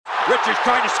Richards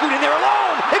trying to scoot in there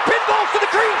alone. It pinballs to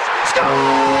the crease. Score!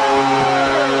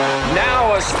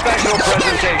 Now a special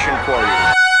presentation for you.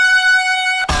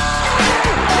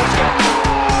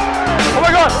 Oh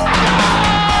my God!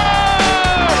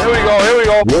 Here we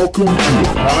go. Welcome to the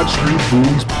Pod Street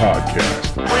Bullies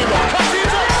podcast.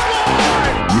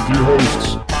 With your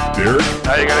hosts, Derrik.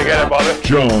 How you gonna get it, Bobby?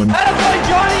 John.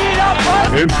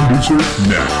 And producer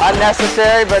Nat.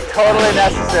 Unnecessary, but totally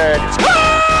necessary.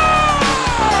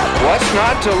 What's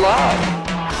not to love?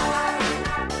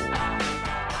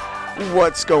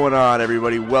 What's going on,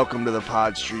 everybody? Welcome to the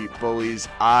Pod Street Bullies.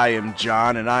 I am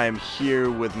John, and I am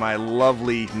here with my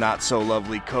lovely, not so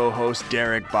lovely co-host,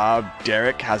 Derrik. Bob.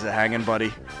 Derrik, how's it hanging,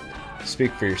 buddy?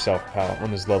 Speak for yourself, pal.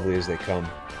 I'm as lovely as they come.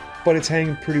 But it's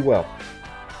hanging pretty well.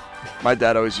 My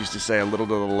dad always used to say a little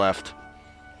to the left.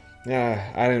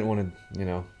 Yeah, I didn't want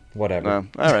to, whatever.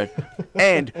 All right.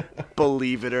 And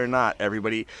believe it or not,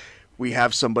 everybody, we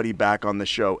have somebody back on the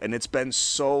show. And it's been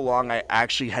so long, I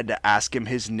actually had to ask him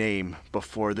his name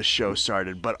before the show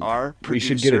started. But our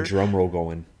producer, we should get a drum roll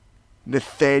going.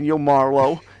 Nathaniel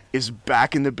Marlowe, is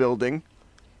back in the building.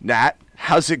 Nat,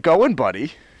 how's it going,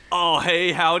 buddy? Oh,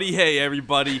 hey, howdy, hey,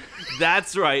 everybody.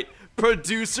 That's right.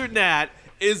 Producer Nat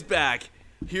is back,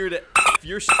 here to F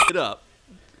your shit up.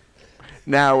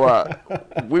 Now,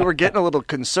 we were getting a little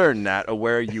concerned, Nat, of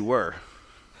where you were.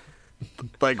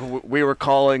 Like, we were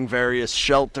calling various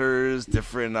shelters,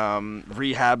 different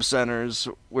rehab centers.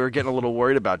 We were getting a little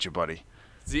worried about you, buddy.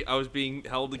 See, I was being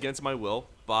held against my will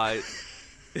by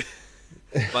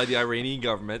the Iranian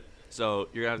government, so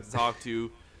you're going to have to talk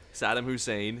to Saddam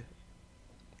Hussein.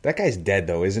 That guy's dead,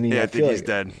 though, isn't he? Yeah, I think he's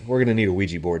dead. We're going to need a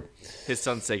Ouija board. His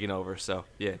son's taking over, so,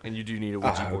 yeah, and you do need a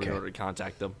Ouija board in order to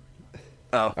contact them.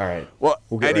 Oh. All right. Well,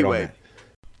 get anyway, right on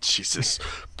Jesus,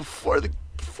 before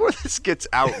this gets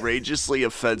outrageously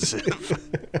offensive,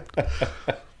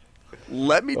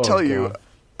 let me tell you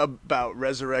about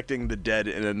resurrecting the dead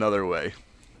in another way.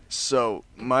 So,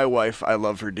 my wife, I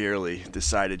love her dearly,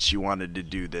 decided she wanted to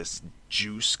do this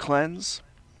juice cleanse.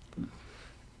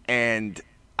 And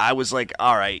I was like,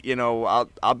 all right,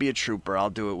 I'll be a trooper. I'll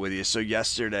do it with you. So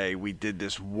yesterday we did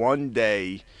this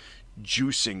 1-day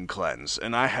juicing cleanse,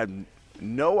 and I had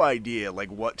no idea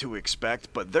what to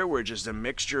expect, but there were just a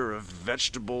mixture of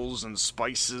vegetables and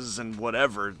spices and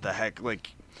whatever the heck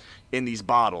in these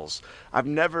bottles. I've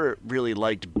never really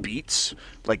liked beets,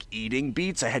 eating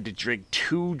beets. I had to drink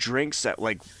 2 drinks that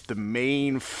the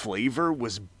main flavor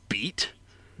was beet.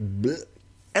 Blech.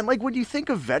 And when you think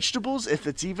of vegetables, if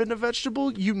it's even a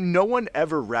vegetable, no one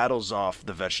ever rattles off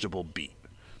the vegetable beet.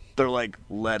 They're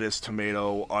lettuce,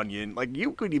 tomato, onion.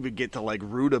 You could even get to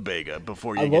rutabaga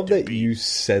before you get to beet. I love that you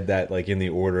said that in the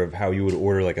order of how you would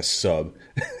order a sub.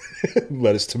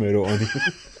 Lettuce, tomato, onion.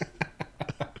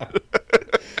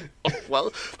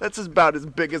 Well, that's about as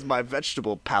big as my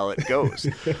vegetable palate goes.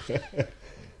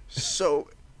 So,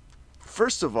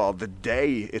 first of all, the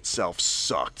day itself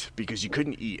sucked because you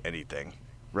couldn't eat anything,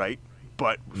 right?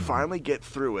 But finally get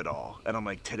through it all. And I'm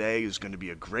like, today is going to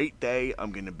be a great day.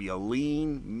 I'm going to be a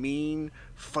lean, mean,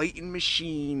 fighting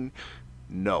machine.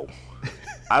 No.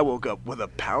 I woke up with a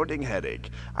pounding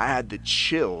headache. I had the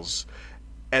chills.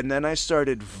 And then I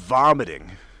started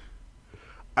vomiting.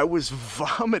 I was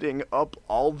vomiting up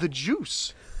all the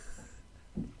juice.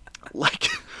 My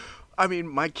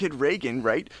kid Reagan,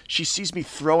 right? She sees me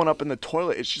throwing up in the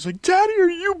toilet, and she's like, "Daddy, are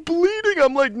you bleeding?"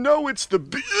 I'm like, "No, it's the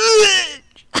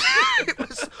It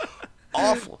was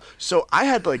awful. So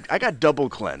I got double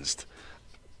cleansed.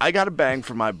 I got a bang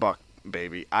for my buck,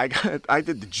 baby. I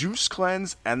did the juice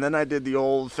cleanse, and then I did the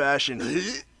old-fashioned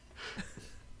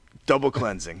double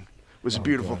cleansing. It was a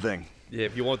beautiful thing. Yeah,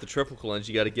 if you want the triple cleanse,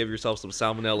 you got to give yourself some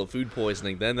salmonella food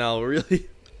poisoning. Then that'll really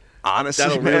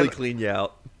clean you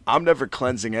out. I'm never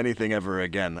cleansing anything ever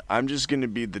again. I'm just going to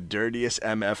be the dirtiest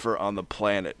MFer on the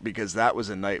planet because that was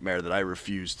a nightmare that I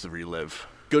refused to relive.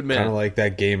 Good man. Kind of like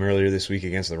that game earlier this week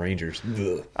against the Rangers.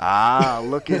 Ugh.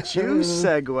 Look at you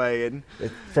segueing.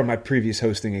 From my previous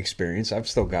hosting experience, I've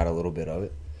still got a little bit of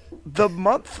it. The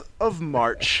month of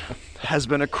March has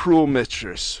been a cruel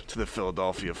mistress to the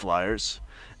Philadelphia Flyers,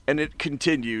 and it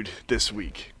continued this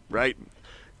week, right?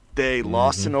 They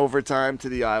lost in overtime to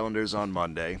the Islanders on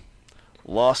Monday.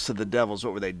 Lost to the Devils.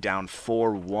 What were they, down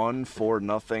 4-1,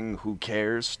 4-0? Who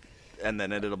cares? And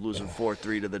then ended up losing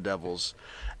 4-3 to the Devils.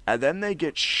 And then they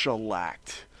get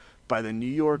shellacked by the New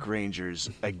York Rangers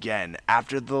again.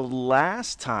 After the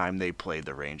last time they played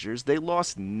the Rangers, they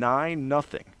lost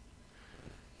 9-0.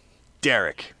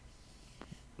 Derrik,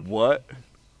 what?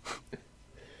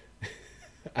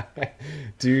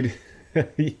 Dude,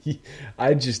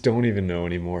 I just don't even know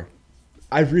anymore.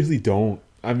 I really don't.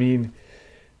 I mean,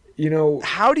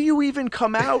 how do you even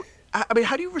come out? I mean,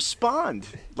 how do you respond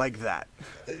like that?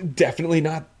 Definitely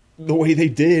not the way they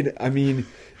did. I mean,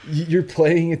 you're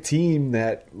playing a team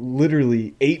that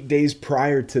literally 8 days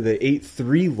prior to the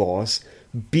 8-3 loss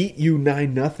beat you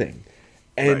 9-0.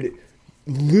 And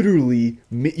literally,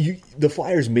 the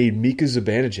Flyers made Mika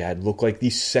Zibanejad look like the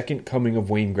second coming of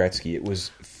Wayne Gretzky. It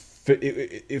was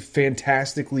a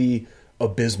fantastically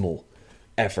abysmal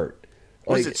effort.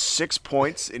 Was it 6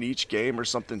 points in each game or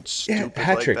something stupid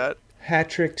like that? Hat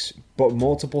tricks, but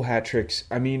multiple hat tricks.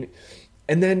 I mean,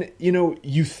 and then,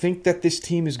 you think that this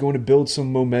team is going to build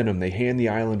some momentum. They hand the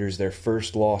Islanders their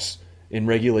first loss in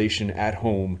regulation at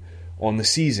home on the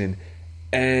season,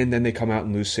 and then they come out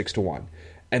and lose 6-1.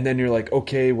 And then you're like,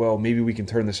 okay, well, maybe we can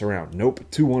turn this around. Nope,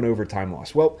 2-1 overtime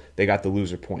loss. Well, they got the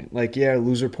loser point. Like, yeah,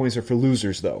 loser points are for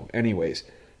losers, though. Anyways,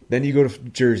 then you go to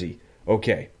Jersey.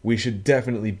 Okay, we should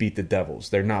definitely beat the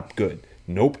Devils. They're not good.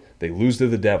 Nope, they lose to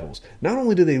the Devils. Not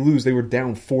only did they lose, they were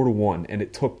down 4-1, and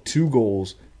it took 2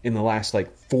 goals in the last,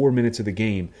 4 minutes of the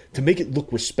game to make it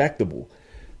look respectable.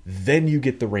 Then you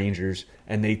get the Rangers,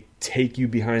 and they take you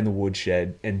behind the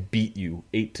woodshed and beat you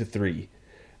 8-3.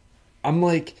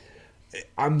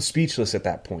 I'm speechless at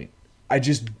that point. I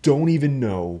just don't even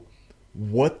know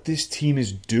what this team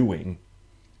is doing,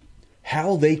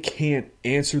 how they can't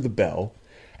answer the bell,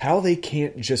 how they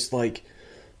can't just,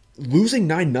 losing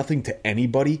 9-0 to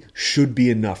anybody should be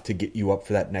enough to get you up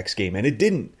for that next game, and it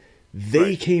didn't.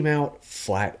 They came out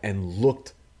flat and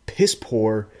looked piss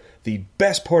poor. The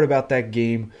best part about that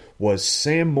game was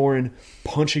Sam Morin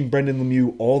punching Brendan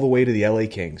Lemieux all the way to the LA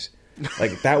Kings.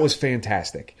 That was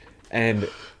fantastic. And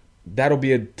that'll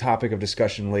be a topic of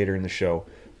discussion later in the show.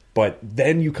 But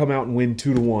then you come out and win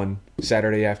 2-1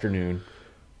 Saturday afternoon.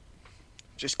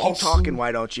 Just keep talking,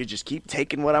 why don't you? Just keep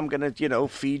taking what I'm going to,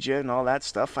 feed you and all that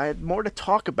stuff. I had more to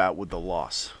talk about with the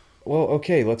loss. Well,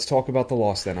 okay, let's talk about the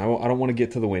loss then. I don't want to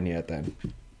get to the win yet then.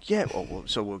 Yeah, well,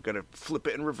 so we're going to flip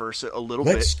it and reverse it a little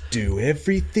bit. Let's do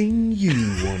everything you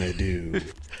want to do.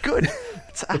 Good.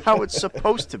 That's how it's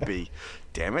supposed to be.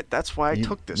 Damn it, that's why I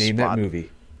took this name spot. That movie.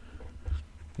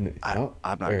 I'm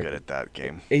not good at that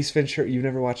game. Ace Ventura. You've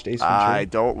never watched Ace Ventura? I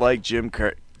don't like Jim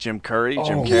Curry.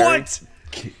 Oh, what?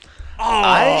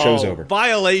 Show's over.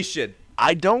 Violation.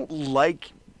 I don't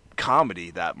like comedy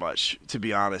that much, to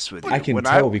be honest with you. I can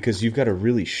tell because you've got a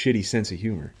really shitty sense of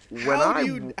humor. How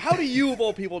do you, of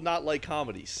all people, not like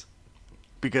comedies?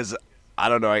 Because, I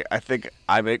don't know, I think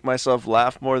I make myself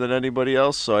laugh more than anybody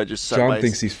else, so I just set John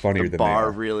thinks he's funnier the than bar they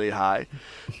are. really high.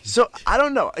 So, I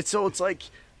don't know. So, it's like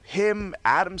him,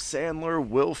 Adam Sandler,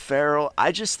 Will Ferrell.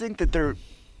 I just think that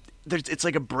it's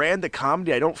like a brand of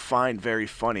comedy I don't find very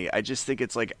funny. I just think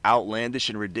it's outlandish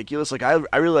and ridiculous. I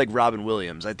really like Robin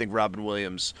Williams. I think Robin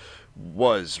Williams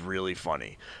was really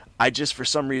funny. I just, for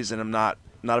some reason, I'm not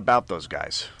about those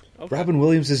guys. Okay. Robin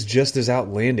Williams is just as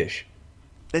outlandish.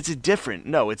 It's a different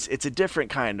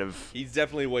kind of... He's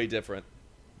definitely way different.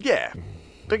 Yeah.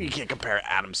 But you can't compare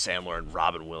Adam Sandler and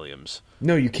Robin Williams.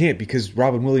 No, you can't, because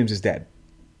Robin Williams is dead.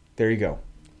 There you go.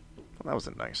 Well, that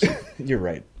wasn't nice. You're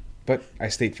right. But I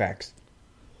state facts.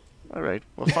 All right.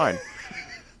 Well, fine.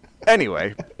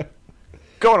 Anyway,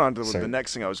 going on to the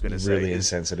next thing I was going to say. Really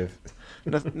insensitive.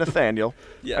 Nathaniel.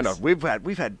 Yes. I know we've had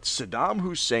Saddam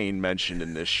Hussein mentioned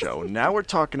in this show. Now we're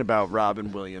talking about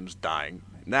Robin Williams dying.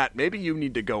 Nat, maybe you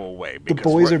need to go away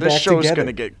because this show's going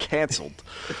to get canceled.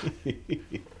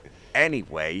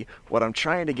 Anyway, what I'm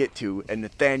trying to get to, and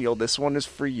Nathaniel, this one is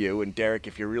for you, and Derek,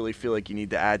 if you really feel like you need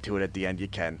to add to it at the end, you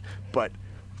can. But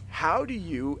how do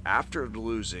you, after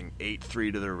losing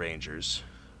 8-3 to the Rangers,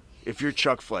 if you're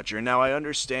Chuck Fletcher, now I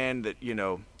understand that,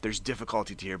 there's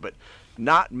difficulty here, but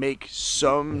not make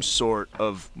some sort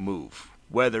of move,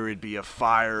 whether it be a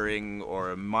firing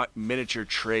or a miniature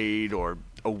trade or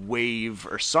a wave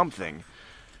or something.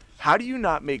 How do you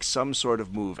not make some sort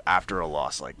of move after a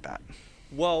loss like that?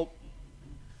 Well,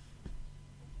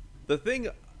 the thing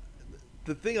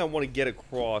I want to get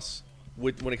across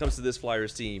when it comes to this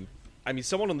Flyers team, I mean,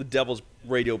 someone on the Devils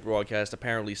radio broadcast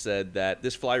apparently said that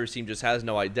this Flyers team just has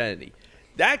no identity.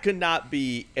 That could not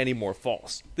be any more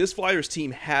false. This Flyers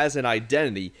team has an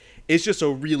identity. It's just a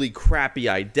really crappy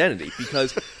identity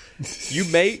because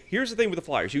here's the thing with the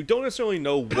Flyers. You don't necessarily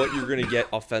know what you're going to get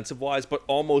offensive-wise, but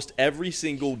almost every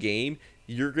single game,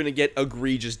 you're going to get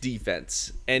egregious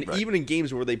defense. And even in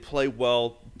games where they play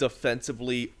well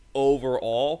defensively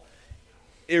overall,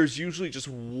 there's usually just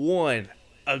one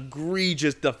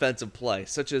egregious defensive play,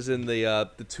 such as in the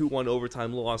 2-1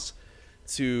 overtime loss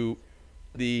to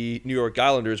the New York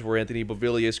Islanders, where Anthony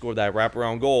Beauvillier scored that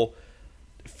wraparound goal.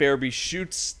 Farabee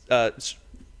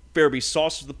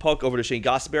sauces the puck over to Shane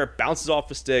Gostisbehere, bounces off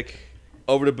the stick,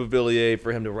 over to Beauvillier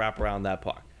for him to wrap around that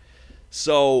puck.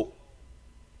 So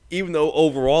even though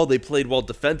overall they played well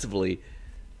defensively,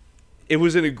 it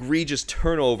was an egregious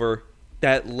turnover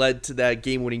that led to that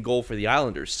game-winning goal for the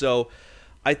Islanders. So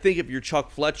I think if you're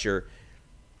Chuck Fletcher,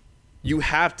 you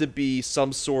have to be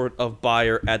some sort of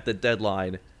buyer at the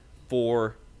deadline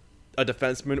for a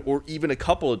defenseman or even a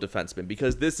couple of defensemen,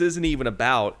 because this isn't even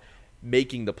about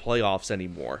making the playoffs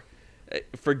anymore.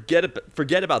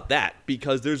 Forget about that,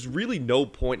 because there's really no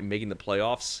point in making the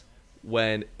playoffs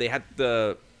when they have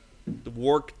to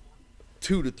work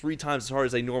 2 to 3 times as hard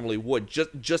as they normally would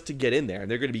just to get in there,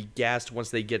 and they're going to be gassed once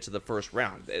they get to the first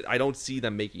round. I don't see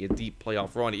them making a deep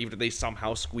playoff run, even if they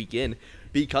somehow squeak in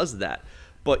because of that.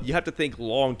 But you have to think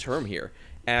long term here,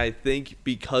 and I think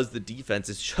because the defense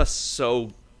is just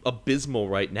so abysmal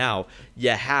right now, you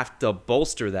have to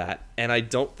bolster that, and I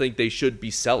don't think they should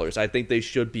be sellers. I think they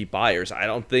should be buyers. I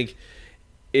don't think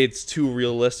it's too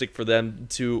realistic for them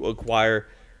to acquire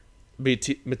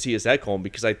Matthias Ekholm,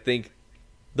 because I think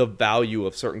the value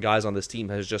of certain guys on this team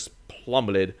has just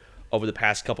plummeted over the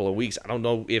past couple of weeks. I don't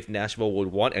know if Nashville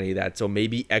would want any of that, so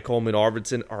maybe Ekholm and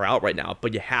Arvidsson are out right now,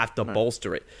 but you have to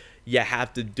bolster it. You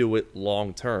have to do it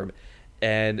long term,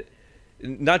 and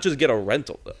not just get a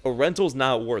rental. A rental's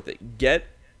not worth it. Get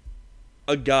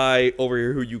a guy over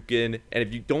here who you can, and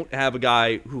if you don't have a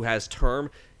guy who has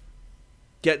term,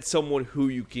 get someone who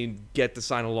you can get to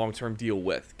sign a long-term deal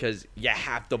with, because you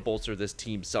have to bolster this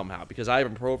team somehow. Because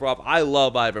Ivan Provorov, I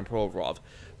love Ivan Provorov,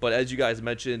 but as you guys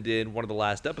mentioned in one of the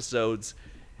last episodes,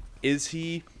 is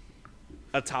he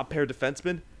a top-pair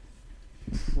defenseman?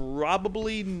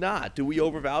 Probably not. Do we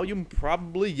overvalue him?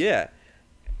 Probably, yeah.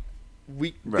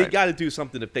 They got to do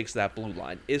something to fix that blue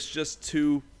line. It's just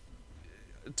too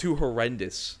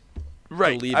horrendous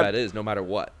to leave as is, no matter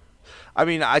what. I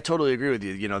mean, I totally agree with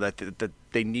you, that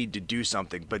they need to do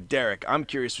something. But, Derek, I'm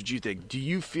curious what you think. Do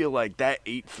you feel like that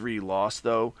 8-3 loss,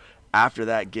 though, after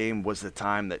that game was the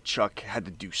time that Chuck had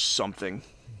to do something?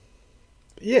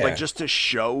 Yeah. Like, just to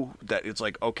show that it's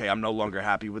like, okay, I'm no longer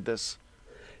happy with this?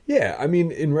 Yeah, I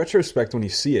mean, in retrospect, when you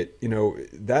see it,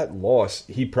 that loss,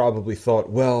 he probably thought,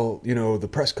 well, the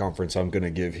press conference I'm going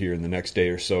to give here in the next day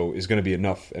or so is going to be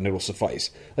enough and it'll suffice.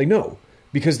 Like, no,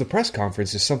 because the press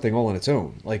conference is something all on its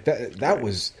own. Like, that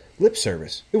was lip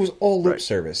service. It was all lip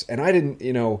service. And I didn't,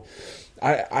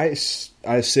 I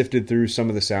sifted through some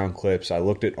of the sound clips. I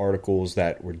looked at articles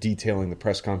that were detailing the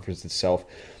press conference itself.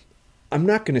 I'm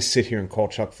not going to sit here and call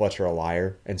Chuck Fletcher a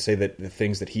liar and say that the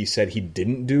things that he said he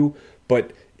didn't do,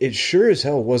 but it sure as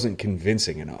hell wasn't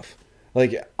convincing enough.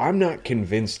 Like, I'm not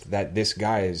convinced that this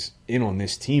guy is in on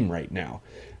this team right now.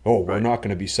 Oh, we're not going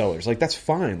to be sellers. Like, that's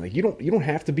fine. Like, you don't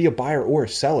have to be a buyer or a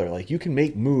seller. Like, you can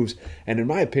make moves. And in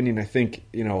my opinion, I think,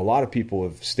 a lot of people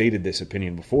have stated this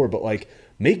opinion before, but like,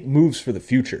 make moves for the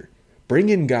future. Bring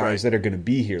in guys that are going to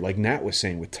be here, like Nat was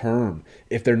saying, with term.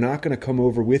 If they're not going to come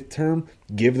over with term,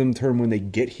 give them term when they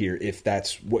get here, if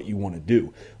that's what you want to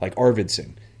do. Like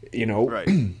Arvidsson,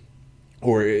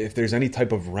 or if there's any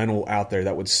type of rental out there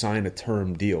that would sign a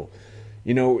term deal.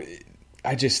 That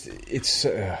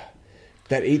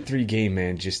 8-3 game,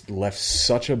 man, just left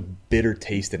such a bitter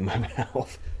taste in my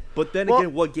mouth. But then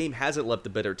again, what game hasn't left a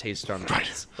bitter taste in our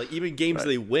mouths? Like, even games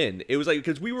they win. It was like,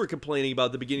 because we were complaining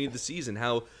about the beginning of the season,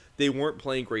 how they weren't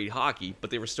playing great hockey, but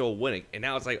they were still winning. And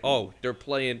now it's like, oh, they're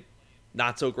playing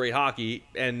not so great hockey,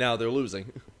 and now they're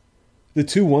losing. The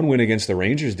 2-1 win against the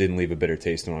Rangers didn't leave a bitter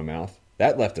taste in my mouth.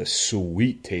 That left a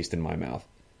sweet taste in my mouth.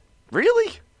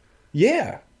 Really?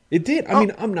 Yeah, it did. I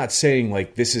mean, I'm not saying,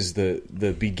 like, this is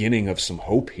the beginning of some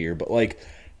hope here, but, like,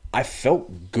 I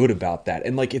felt good about that.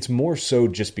 And, like, it's more so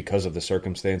just because of the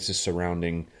circumstances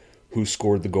surrounding who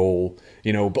scored the goal,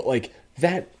 but, like,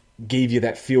 that gave you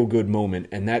that feel-good moment,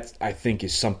 and that, I think,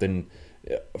 is something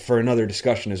for another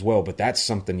discussion as well, but that's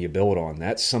something you build on.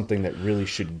 That's something that really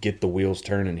should get the wheels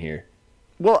turning here.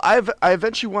 Well, I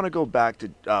eventually want to go back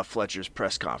to Fletcher's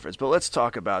press conference, but let's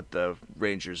talk about the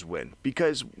Rangers win.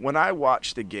 Because when I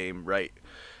watched the game,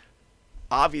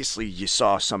 obviously you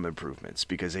saw some improvements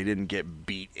because they didn't get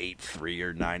beat 8-3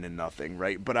 or 9-0,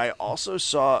 right? But I also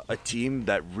saw a team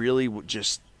that really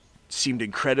just seemed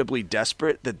incredibly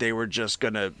desperate, that they were just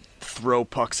going to throw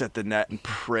pucks at the net and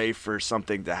pray for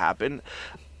something to happen.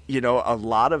 A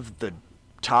lot of the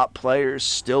top players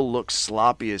still look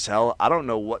sloppy as hell. I don't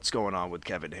know what's going on with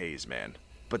Kevin Hayes, man.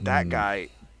 But that guy,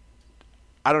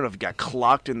 I don't know if he got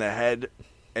clocked in the head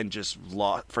and just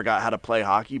forgot how to play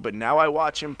hockey. But now I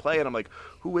watch him play, and I'm like,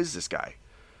 who is this guy?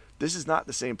 This is not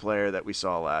the same player that we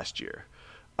saw last year.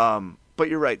 But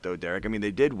you're right, though, Derek. I mean, they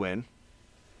did win.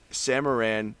 Sam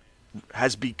Morin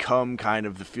has become kind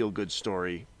of the feel-good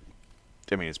story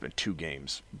I mean, it's been 2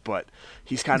 games, but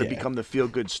he's kind of become the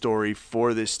feel-good story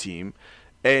for this team.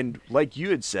 And like you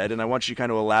had said, and I want you to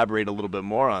kind of elaborate a little bit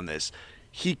more on this,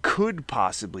 he could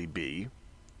possibly be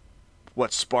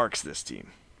what sparks this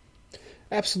team.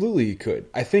 Absolutely, he could.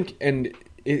 I think, and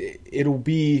it'll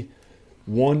be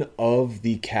one of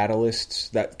the catalysts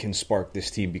that can spark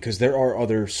this team, because there are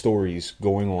other stories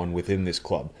going on within this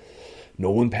club.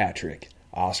 Nolan Patrick,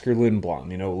 Oscar Lindblom.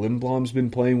 Lindblom's been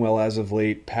playing well as of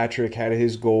late. Patrick had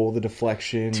his goal, the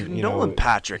deflection. Dude, Nolan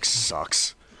Patrick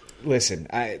sucks. Listen,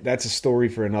 that's a story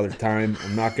for another time.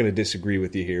 I'm not going to disagree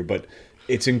with you here, but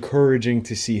it's encouraging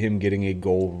to see him getting a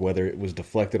goal, whether it was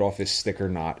deflected off his stick or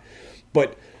not.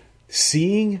 But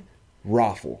seeing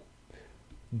Raffle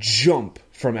jump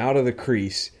from out of the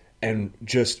crease and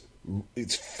just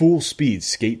it's full speed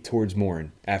skate towards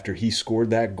Morin after he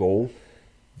scored that goal,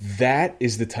 that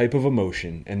is the type of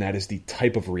emotion and that is the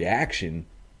type of reaction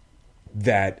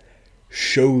that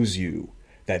shows you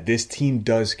that this team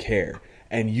does care.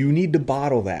 And you need to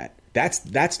bottle that.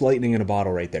 That's lightning in a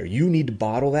bottle right there. You need to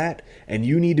bottle that, and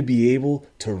you need to be able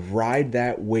to ride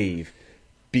that wave,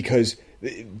 because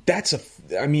that's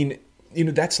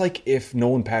like if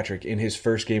Nolan Patrick in his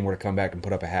first game were to come back and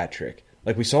put up a hat trick.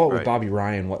 Like we saw it with Bobby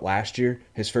Ryan, last year?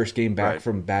 His first game back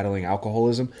from battling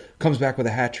alcoholism, comes back with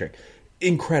a hat trick.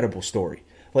 Incredible story.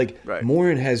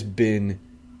 Morin has been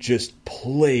just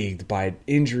plagued by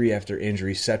injury after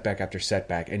injury, setback after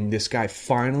setback, and this guy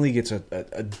finally gets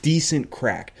a decent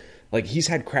crack. He's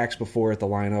had cracks before at the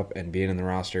lineup and being in the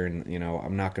roster, and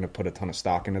I'm not going to put a ton of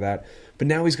stock into that. But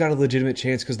now he's got a legitimate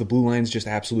chance because the blue line's just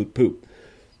absolute poop.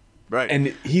 Right. And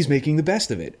he's making the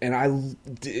best of it. And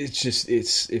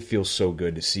it feels so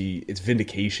good to see. It's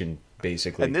vindication,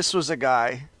 basically. And this was a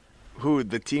guy who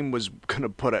the team was going to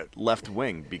put at left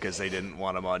wing because they didn't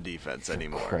want him on defense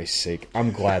anymore. For Christ's sake.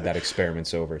 I'm glad that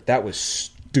experiment's over. That was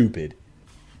stupid.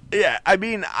 Yeah, I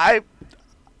mean, I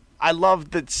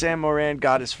love that Sam Morin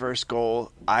got his first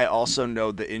goal. I also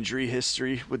know the injury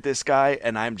history with this guy,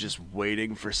 and I'm just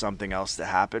waiting for something else to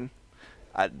happen.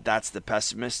 That's the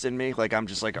pessimist in me. I'm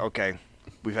just okay,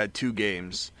 we've had 2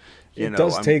 games. It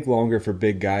does take longer for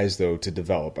big guys, though, to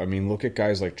develop. I mean, look at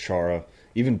guys like Chara,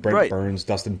 even Brent Burns,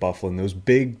 Dustin Byfuglien, those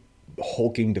big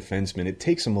hulking defensemen. It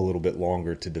takes them a little bit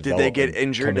longer to develop. Did they get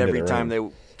injured every time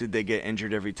Did they get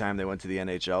injured every time they went to the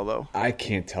NHL, though? I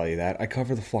can't tell you that. I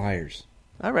cover the Flyers.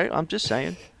 All right, I'm just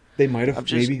saying. They might have,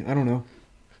 maybe. I don't know.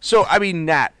 So, I mean,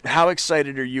 Nat, how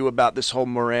excited are you about this whole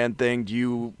Morin thing? Do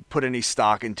you put any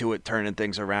stock into it turning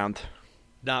things around?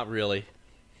 Not really.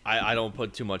 I don't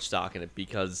put too much stock in it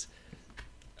because,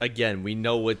 again, we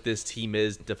know what this team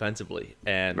is defensively.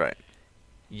 And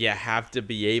you have to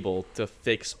be able to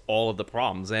fix all of the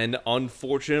problems. And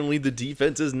unfortunately, the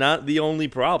defense is not the only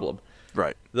problem.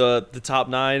 Right. The top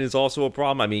 9 is also a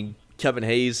problem. I mean, Kevin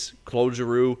Hayes, Claude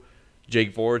Giroux,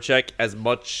 Jake Voracek, as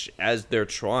much as they're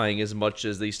trying, as much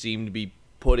as they seem to be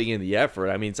putting in the effort,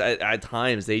 I mean, at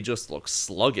times they just look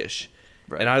sluggish.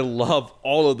 Right. And I love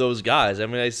all of those guys. I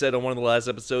mean, I said on one of the last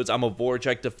episodes, I'm a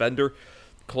Voracek defender.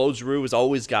 Claude Giroux has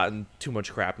always gotten too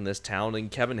much crap in this town. And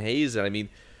Kevin Hayes, I mean,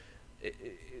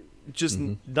 just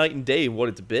night and day what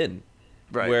it's been.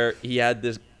 Right. Where he had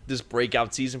this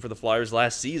breakout season for the Flyers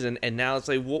last season, and now it's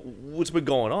what's been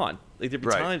going on? There have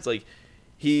been times,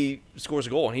 he scores a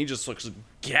goal and he just looks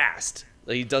gassed.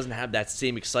 He doesn't have that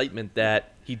same excitement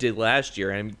that he did last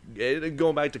year. And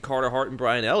going back to Carter Hart and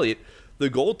Brian Elliott, the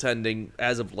goaltending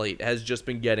as of late has just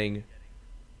been getting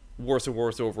worse and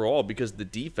worse overall because the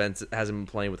defense hasn't been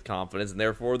playing with confidence, and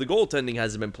therefore the goaltending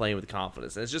hasn't been playing with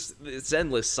confidence. And it's just this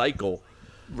endless cycle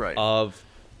of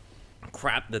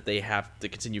crap that they have to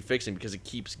continue fixing because it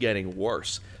keeps getting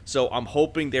worse. So I'm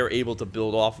hoping they're able to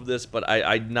build off of this, but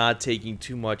I'm not taking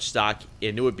too much stock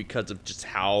into it because of just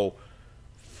how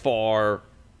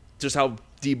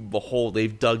deep of a hole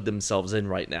they've dug themselves in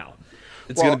right now.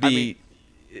 It's going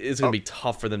to be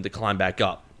tough for them to climb back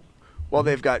up. Well,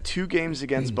 they've got 2 games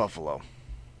against Buffalo,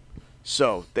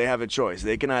 so they have a choice.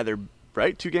 They can either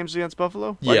 2 games against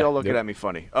Buffalo. Why y'all looking at me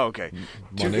funny? Oh, okay,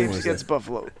 2 games against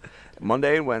Buffalo.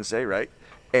 Monday and Wednesday, right?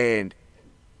 And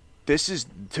this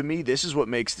is what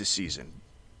makes the season.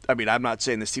 I mean, I'm not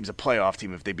saying this team's a playoff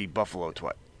team if they beat Buffalo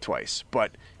twice,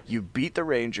 but you beat the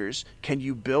Rangers. Can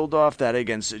you build off that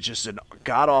against just a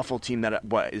god-awful team that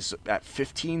is at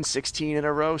 15, 16 in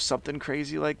a row, something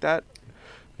crazy like that?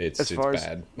 It's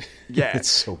bad. Yeah. It's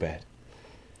so bad.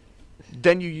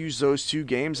 Then you use those 2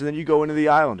 games, and then you go into the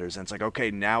Islanders, and it's okay,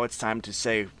 now it's time to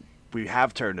say we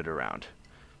have turned it around.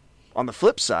 On the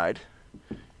flip side,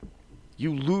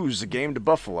 you lose a game to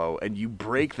Buffalo and you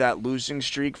break that losing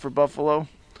streak for Buffalo,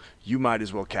 you might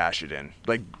as well cash it in.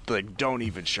 Like don't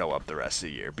even show up the rest of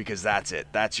the year because that's it.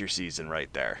 That's your season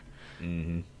right there.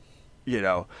 Mm-hmm. You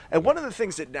know, and one of the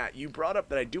things that, Nat, you brought up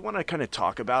that I do want to kind of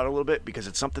talk about a little bit because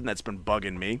it's something that's been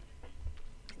bugging me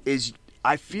is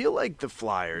I feel like the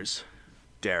Flyers,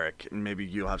 Derek, and maybe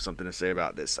you'll have something to say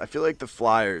about this. I feel like the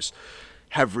Flyers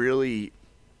have really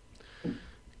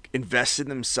invested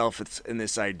themselves in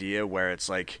this idea where it's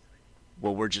like,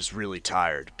 well, we're just really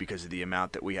tired because of the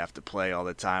amount that we have to play all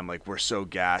the time. Like, we're so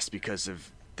gassed because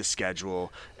of the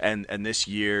schedule, and this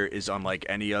year is unlike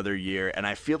any other year. And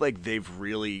I feel like they've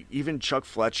really, even Chuck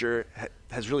Fletcher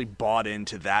has really bought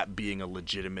into that being a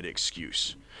legitimate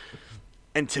excuse.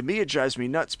 And to me, it drives me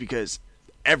nuts because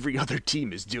every other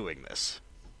team is doing this.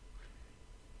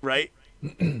 Right?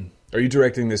 Are you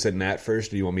directing this at Nat first,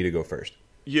 or do you want me to go first?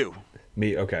 You.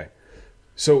 Me? Okay.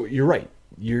 So you're right.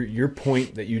 Your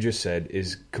point that you just said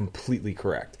is completely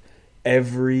correct.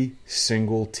 Every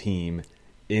single team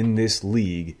in this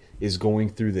league is going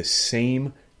through the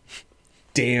same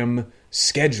damn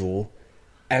schedule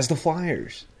as the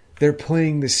Flyers. They're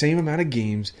playing the same amount of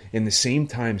games in the same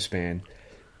time span.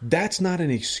 That's not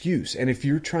an excuse. And if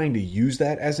you're trying to use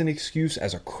that as an excuse,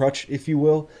 as a crutch, if you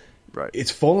will, right,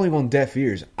 it's falling on deaf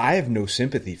ears. I have no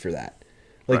sympathy for that.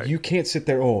 Like, right. You can't sit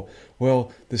there, oh,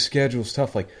 well, the schedule's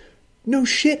tough. Like, no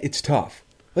shit, it's tough.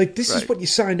 Like, this is what you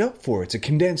signed up for. It's a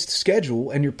condensed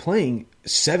schedule, and you're playing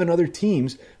 7 other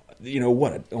teams,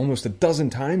 almost a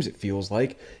dozen times it feels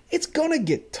like. It's going to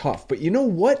get tough. But you know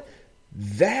what?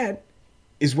 That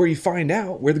is where you find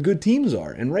out where the good teams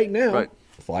are. And right now,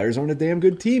 the Flyers aren't a damn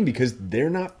good team because they're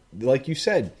not, like you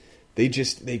said,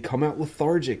 they come out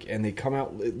lethargic, and they come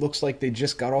out, it looks like they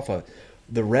just got off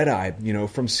the red eye,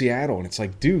 from Seattle. And it's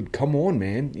like, dude, come on,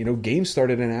 man. Game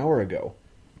started an hour ago.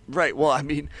 Right. Well, I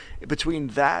mean, between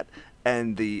that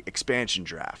and the expansion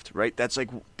draft, right? That's like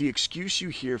the excuse you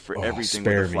hear for everything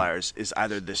with the Flyers is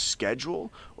either the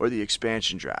schedule or the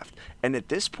expansion draft. And at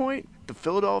this point, the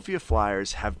Philadelphia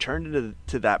Flyers have turned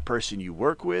into that person you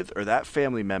work with or that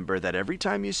family member that every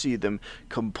time you see them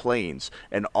complains.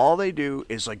 And all they do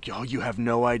is like, yo, you have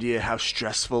no idea how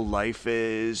stressful life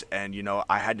is. And,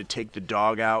 I had to take the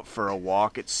dog out for a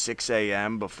walk at 6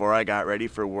 a.m. before I got ready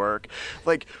for work.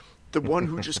 Like, the one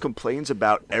who just complains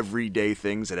about everyday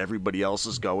things that everybody else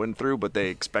is going through, but they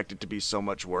expect it to be so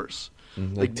much worse.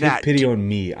 Like take Nat, pity on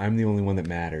me. I'm the only one that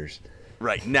matters.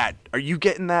 Right. Nat, are you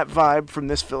getting that vibe from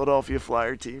this Philadelphia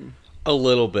Flyer team? A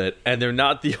little bit. And they're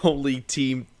not the only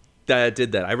team that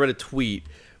did that. I read a tweet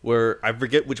where I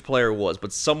forget which player it was,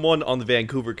 but someone on the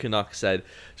Vancouver Canucks said,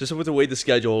 just with the way the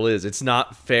schedule is, it's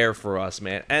not fair for us,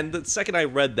 man. And the second I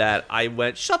read that, I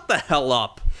went, shut the hell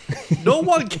up. No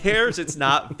one cares. It's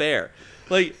not fair.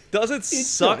 Like, does it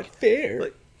suck? It's not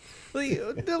fair.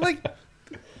 Like,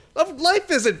 life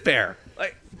isn't fair.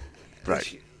 Like,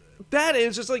 right. That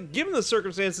is just like, given the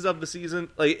circumstances of the season,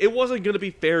 like, it wasn't going to be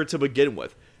fair to begin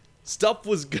with. Stuff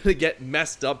was going to get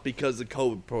messed up because of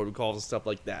COVID protocols and stuff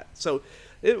like that. So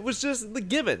it was just the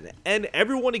given, and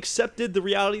everyone accepted the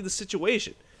reality of the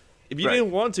situation. If you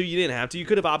didn't want to, you didn't have to. You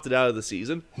could have opted out of the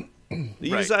season.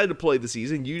 You decided to play the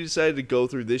season. You decided to go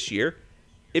through this year.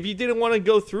 If you didn't want to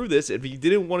go through this, if you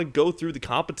didn't want to go through the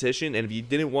competition, and if you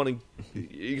didn't want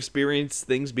to experience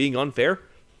things being unfair,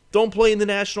 don't play in the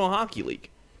National Hockey League.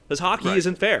 Because hockey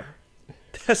isn't fair.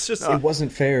 That's just... It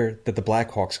wasn't fair that the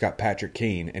Blackhawks got Patrick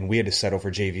Kane, and we had to settle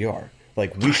for JVR.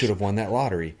 Like, we should have won that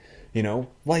lottery.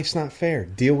 Life's not fair.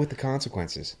 Deal with the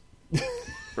consequences.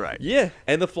 Right. Yeah,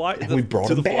 and we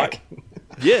brought him back.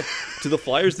 Yeah, to the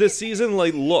Flyers this season,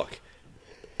 like, look,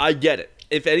 I get it.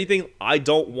 If anything, I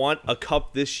don't want a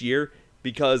cup this year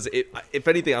because, if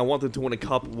anything, I want them to win a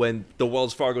cup when the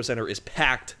Wells Fargo Center is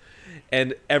packed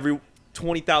and every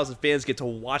 20,000 fans get to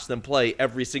watch them play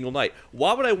every single night.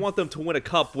 Why would I want them to win a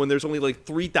cup when there's only like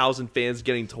 3,000 fans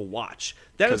getting to watch?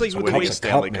 That is like with the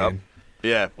Stanley Cup.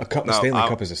 Yeah. A Stanley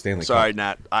Cup is a Stanley Cup. Sorry,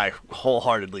 Nat. I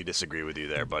wholeheartedly disagree with you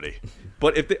there, buddy.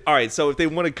 But if they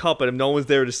win a cup and if no one's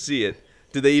there to see it,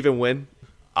 do they even win?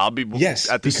 I'll be at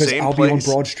the because same I'll place. be on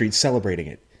Broad Street celebrating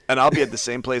it. And I'll be at the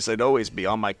same place I'd always be,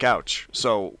 on my couch.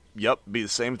 So, be the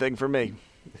same thing for me.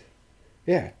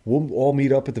 Yeah, we'll all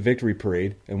meet up at the victory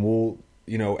parade, and we'll,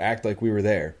 act like we were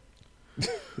there.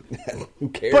 Who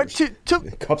cares? But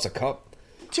the cup's a cup.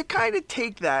 To kind of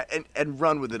take that and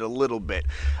run with it a little bit,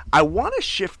 I want to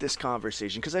shift this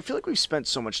conversation because I feel like we've spent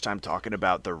so much time talking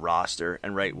about the roster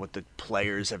and what the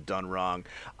players have done wrong.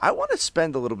 I want to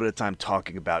spend a little bit of time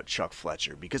talking about Chuck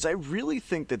Fletcher because I really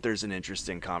think that there's an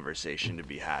interesting conversation to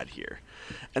be had here.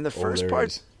 And the first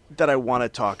part that I want to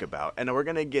talk about, and we're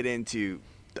going to get into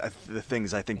the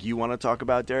things I think you want to talk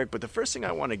about, Derek, but the first thing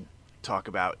I want to talk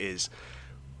about is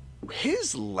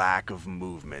his lack of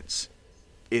movements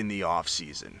in the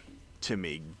offseason, to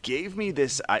me, gave me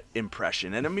this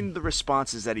impression, and I mean the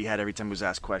responses that he had every time he was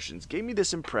asked questions, gave me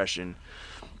this impression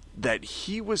that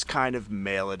he was kind of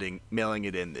mailing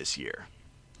it in this year.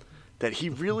 That he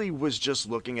really was just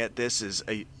looking at this as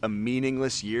a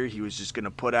meaningless year. He was just going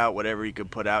to put out whatever he could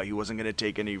put out. He wasn't going to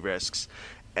take any risks.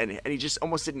 And he just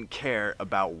almost didn't care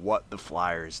about what the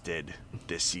Flyers did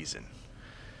this season.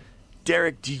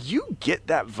 Derrik, do you get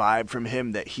that vibe from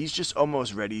him that he's just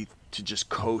almost ready to just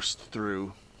coast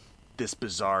through this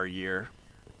bizarre year?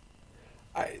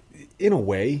 In a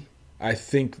way, I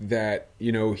think that,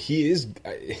 he is.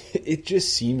 It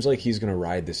just seems like he's going to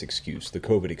ride this excuse, the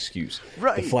COVID excuse,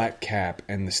 right? The flat cap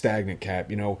and the stagnant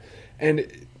cap,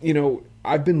 And,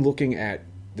 I've been looking at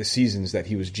the seasons that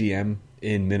he was GM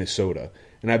in Minnesota,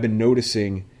 and I've been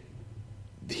noticing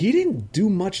he didn't do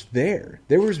much there.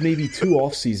 There was maybe 2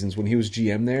 off seasons when he was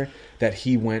GM there that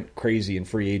he went crazy in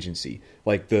free agency,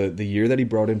 like the year that he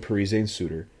brought in Parise and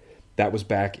Suter. That was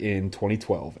back in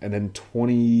 2012, and then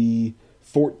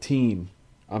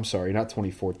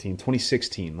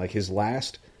 2016, like his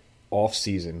last off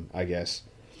season, I guess,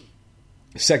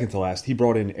 second to last, he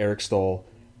brought in Eric Staal,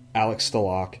 Alex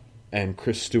Stalock, and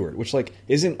Chris Stewart, which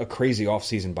isn't a crazy off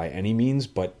season by any means,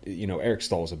 but Eric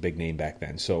Staal was a big name back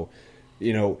then. So,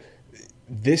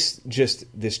 this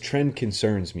trend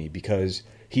concerns me because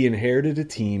he inherited a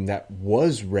team that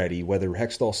was ready, whether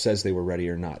Hextall says they were ready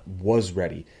or not, was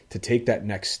ready to take that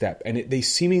next step. And they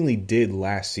seemingly did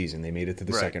last season. They made it to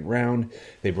the second round.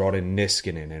 They brought in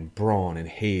Niskanen and Braun and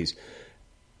Hayes.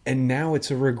 And now it's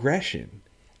a regression.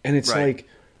 And it's like,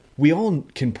 we all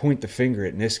can point the finger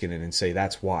at Niskanen and say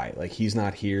that's why. Like, he's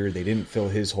not here. They didn't fill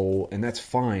his hole, and that's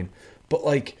fine.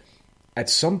 But, at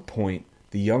some point,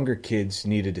 the younger kids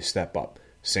needed to step up.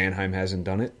 Sanheim hasn't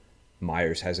done it.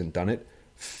 Myers hasn't done it.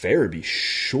 Farabee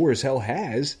sure as hell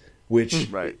has, which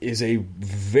is a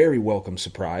very welcome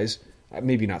surprise.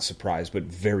 Maybe not surprise, but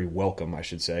very welcome, I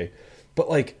should say. But,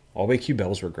 Albe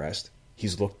Cubell's regressed.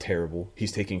 He's looked terrible.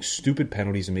 He's taking stupid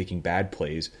penalties and making bad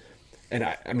plays. And,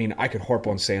 I could harp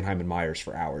on Sanheim and Myers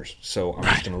for hours, so I'm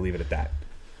just going to leave it at that.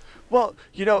 Well,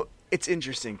 it's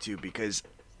interesting, too, because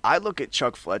I look at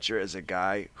Chuck Fletcher as a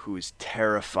guy who is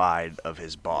terrified of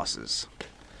his bosses.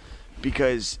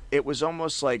 Because it was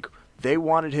almost like they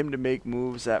wanted him to make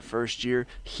moves that first year.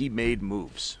 He made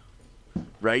moves,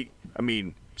 right?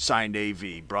 Signed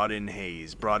AV, brought in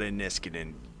Hayes, brought in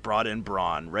Niskanen, brought in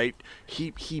Braun, right?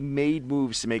 He made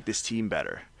moves to make this team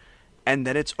better. And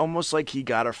then it's almost like he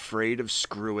got afraid of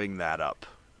screwing that up.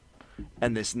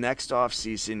 And this next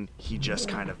offseason, he just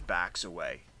kind of backs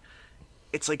away.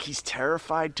 It's like he's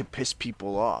terrified to piss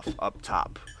people off up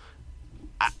top.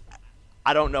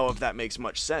 I don't know if that makes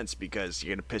much sense because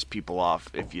you're going to piss people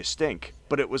off if you stink.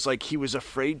 But it was like he was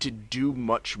afraid to do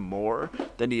much more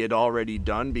than he had already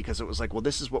done because it was like, well,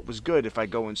 this is what was good. If I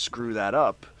go and screw that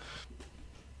up,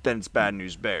 then it's bad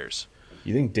news bears.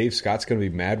 You think Dave Scott's going to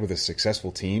be mad with a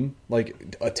successful team?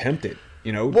 Attempt it.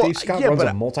 Dave Scott runs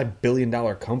a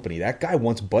multi-billion-dollar company. That guy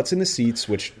wants butts in the seats,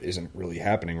 which isn't really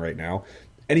happening right now.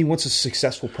 And he wants a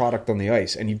successful product on the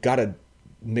ice. And you've got to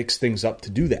mix things up to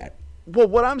do that. Well,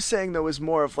 what I'm saying, though, is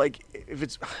more of if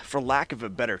it's, for lack of a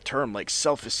better term,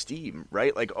 self-esteem,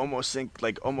 right?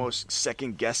 Almost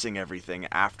second-guessing everything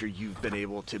after you've been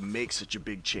able to make such a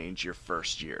big change your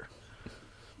first year.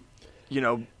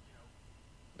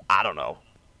 I don't know.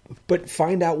 But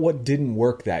find out what didn't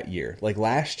work that year.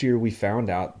 Last year, we found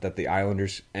out that the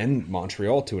Islanders and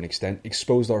Montreal, to an extent,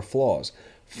 exposed our flaws.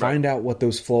 Find out what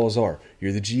those flaws are.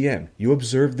 You're the GM. You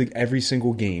observe every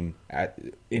single game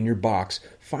in your box.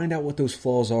 Find out what those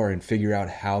flaws are and figure out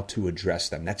how to address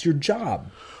them. That's your job.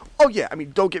 Oh, yeah.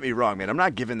 Don't get me wrong, man. I'm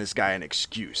not giving this guy an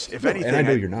excuse. If anything, and I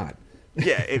know you're not.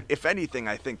 Yeah, if anything,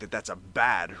 I think that's a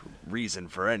bad reason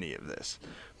for any of this.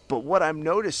 But what I'm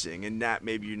noticing, and Nat,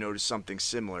 maybe you noticed something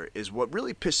similar, is what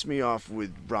really pissed me off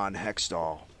with Ron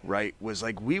Hextall, right, was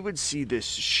we would see this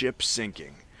ship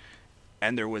sinking.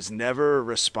 And there was never a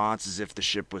response as if the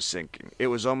ship was sinking. It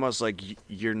was almost like,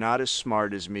 you're not as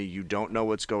smart as me. You don't know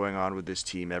what's going on with this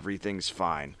team. Everything's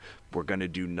fine. We're going to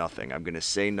do nothing. I'm going to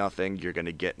say nothing. You're going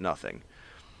to get nothing.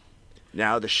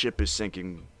 Now the ship is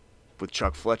sinking with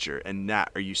Chuck Fletcher. And Nat,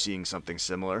 are you seeing something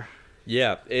similar?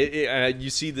 Yeah, you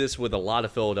see this with a lot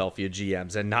of Philadelphia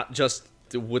GMs, and not just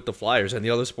with the Flyers and the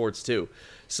other sports too.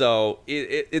 So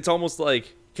it's almost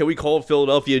like, can we call it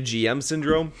Philadelphia GM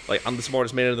syndrome? I'm the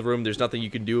smartest man in the room. There's nothing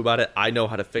you can do about it. I know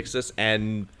how to fix this,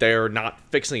 and they're not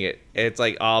fixing it. It's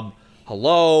like,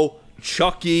 hello,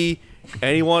 Chucky,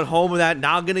 anyone home with that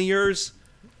noggin of yours?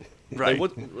 Right.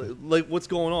 What's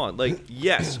going on?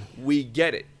 Yes, we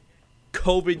get it.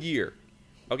 COVID year.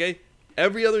 Okay?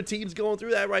 Every other team's going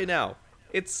through that right now.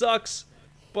 It sucks,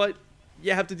 but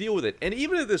you have to deal with it. And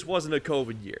even if this wasn't a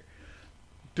COVID year,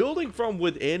 building from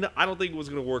within, I don't think it was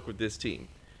going to work with this team.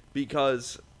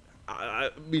 Because, I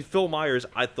mean, Phil Myers,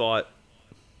 I thought,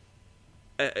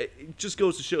 it just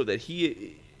goes to show that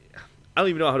I don't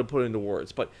even know how to put it into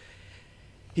words, but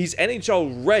he's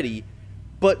NHL ready,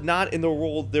 but not in the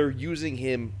role they're using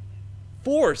him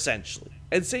for, essentially.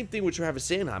 And same thing with Travis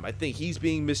Sanheim. I think he's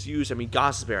being misused. I mean,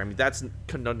 Gossipbear, that's a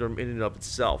conundrum in and of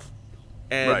itself.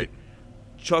 And right.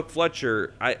 Chuck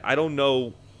Fletcher, I don't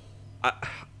know.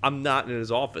 I'm not in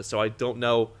his office, so I don't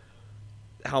know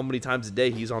how many times a day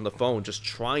he's on the phone just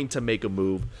trying to make a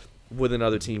move with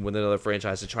another team, with another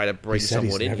franchise to try to bring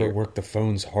someone in here. He's never worked the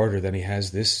phones harder than he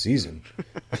has this season.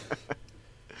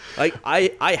 Like,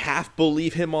 I half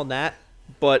believe him on that,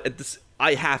 but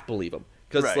I half believe him.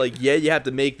 Because, right. you have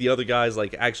to make the other guys,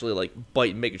 actually,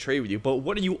 bite and make a trade with you. But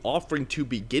what are you offering to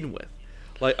begin with?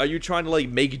 Like, are you trying to,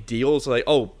 make deals? Like,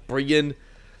 oh, bring in,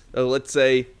 let's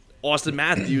say, Austin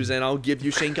Matthews, and I'll give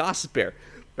you Shane Gossipbear.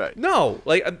 Right. No.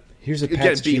 Here's a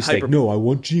Pat's cheesesteak. No, I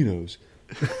want Geno's.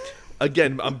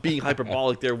 Again, I'm being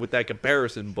hyperbolic there with that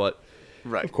comparison, but...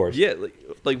 Right. Of course. Yeah,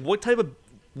 what type of...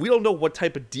 We don't know what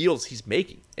type of deals he's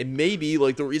making. And maybe,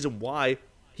 the reason why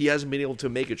he hasn't been able to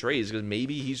make a trade is because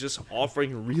maybe he's just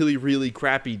offering really, really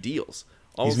crappy deals.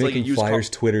 Almost he's making Flyers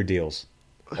Twitter deals.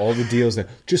 All the deals that...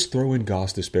 Just throw in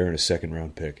Gossipbear in a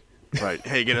second-round pick. Right.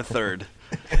 Hey, get a third.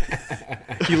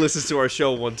 He listens to our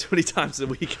show 20 times a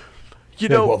week.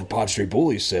 Well, the Pod Street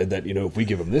Bullies said that, if we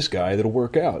give him this guy, that'll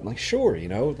work out. Sure,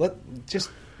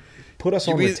 just put us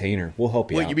on retainer. We'll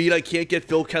help you out. You mean I can't get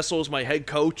Phil Kessel as my head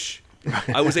coach?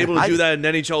 I was able to do that in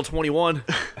NHL 21.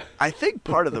 I think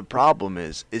part of the problem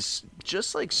is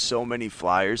just like so many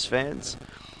Flyers fans,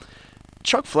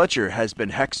 Chuck Fletcher has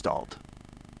been hexstalled.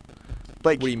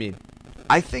 What do you mean?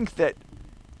 I think that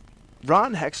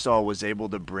Ron Hextall was able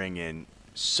to bring in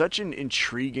such an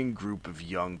intriguing group of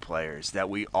young players that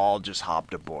we all just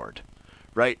hopped aboard,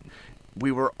 right?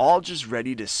 We were all just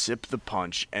ready to sip the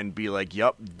punch and be like,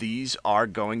 yup, these are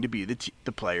going to be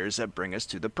the players that bring us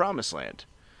to the promised land.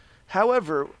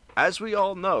 However, as we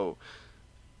all know,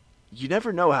 you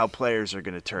never know how players are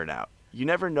going to turn out. You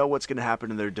never know what's going to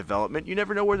happen in their development. You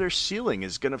never know where their ceiling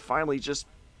is going to finally just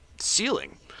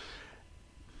ceiling.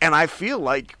 And I feel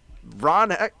like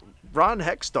Ron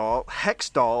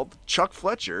hexstalled Chuck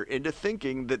Fletcher into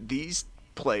thinking that these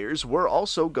players were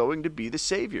also going to be the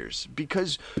saviors.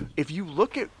 Because if you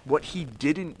look at what he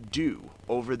didn't do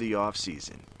over the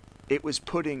offseason, it was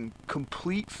putting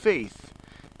complete faith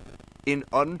in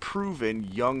unproven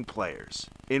young players,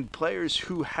 in players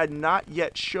who had not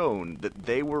yet shown that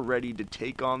they were ready to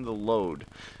take on the load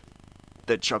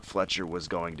that Chuck Fletcher was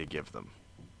going to give them.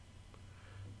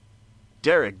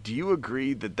 Derek, do you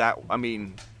agree that I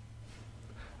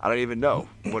don't even know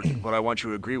what I want you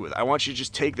to agree with. I want you to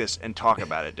just take this and talk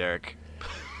about it, Derek.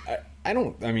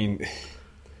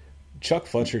 Chuck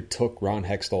Fletcher took Ron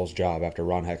Hextall's job after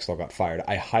Ron Hextall got fired.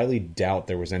 I highly doubt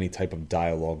there was any type of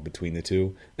dialogue between the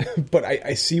two. But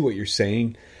I see what you're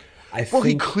saying.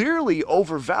 He clearly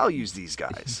overvalues these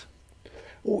guys.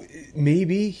 Well,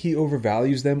 maybe he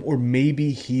overvalues them, or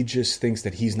maybe he just thinks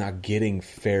that he's not getting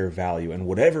fair value. And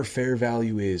whatever fair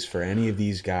value is for any of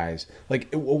these guys,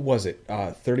 what was it?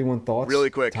 31 thoughts? Really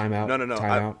quick. Timeout. No.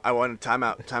 Timeout. I want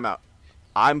timeout.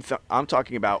 I'm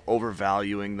talking about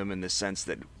overvaluing them in the sense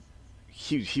that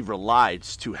he relied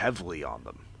too heavily on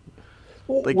them.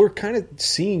 Well, we're kind of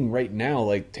seeing right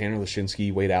now, Tanner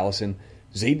Lashinsky, Wade Allison,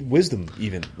 Zayd Wisdom,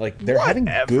 even they're having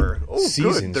good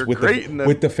seasons with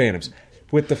the Phantoms.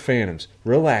 With the Phantoms,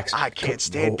 relax. I can't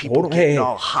stand people getting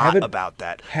all hot about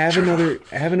that. Have another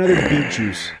beet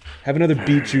juice. Have another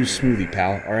beet juice smoothie,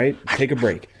 pal. All right, take a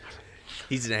break.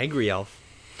 He's an angry elf.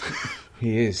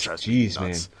 He is. Jeez,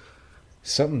 man.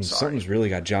 Something's really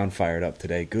got John fired up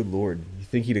today. Good Lord, you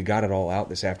think he'd have got it all out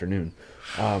this afternoon?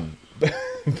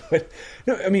 But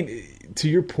no, to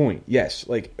your point, yes.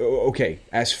 Okay,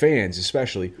 as fans,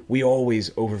 especially, we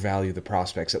always overvalue the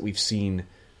prospects that we've seen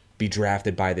be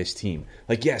drafted by this team.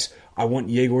 Yes, I want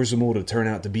Yegor Zamula to turn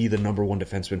out to be the number one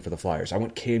defenseman for the Flyers. I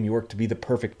want Cam York to be the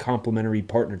perfect complementary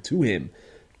partner to him.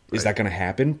 Right. Is that going to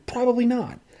happen? Probably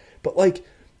not. But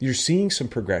you're seeing some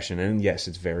progression, and yes,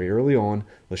 it's very early on.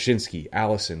 Lashinsky,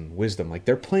 Allison, Wisdom,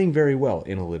 they're playing very well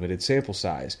in a limited sample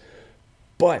size.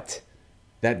 But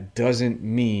that doesn't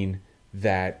mean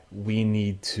that we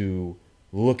need to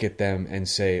look at them and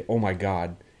say, oh my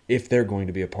God, if they're going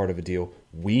to be a part of a deal,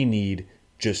 we need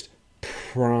just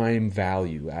prime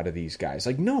value out of these guys.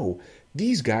 No,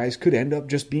 these guys could end up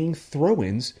just being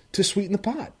throw-ins to sweeten the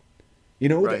pot. You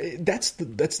know, Right. that's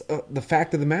the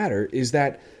fact of the matter is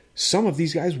that some of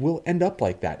these guys will end up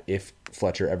like that if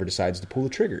Fletcher ever decides to pull the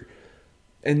trigger.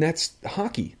 And that's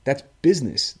hockey. That's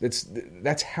business.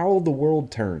 That's how the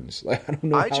world turns. Like, I don't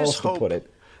know how else to put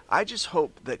it. I just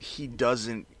hope that he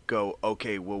doesn't go,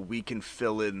 okay, well, we can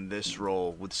fill in this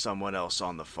role with someone else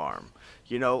on the farm.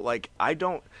 You know, like,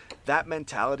 that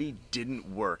mentality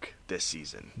didn't work this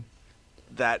season.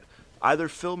 That either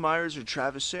Phil Myers or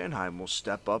Travis Sanheim will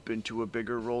step up into a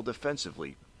bigger role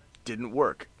defensively. Didn't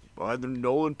work. Either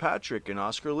Nolan Patrick and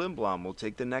Oscar Lindblom will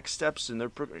take the next steps in their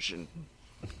progression.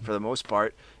 For the most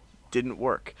part, didn't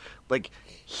work. Like,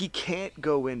 he can't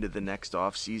go into the next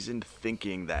offseason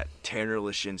thinking that Tanner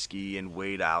Lashinsky and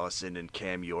Wade Allison and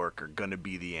Cam York are going to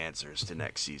be the answers to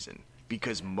next season.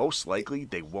 Because most likely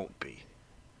they won't be.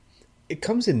 It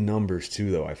comes in numbers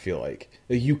too, though, I feel like.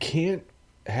 You can't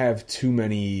have too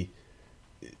many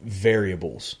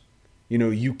variables. You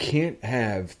know, you can't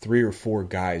have 3 or 4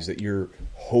 guys that you're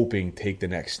hoping take the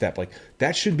next step. Like,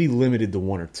 that should be limited to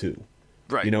 1 or 2.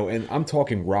 Right. You know, and I'm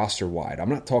talking roster wide. I'm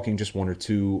not talking just 1 or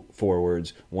 2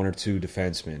 forwards, 1 or 2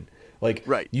 defensemen. Like,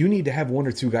 right. You need to have 1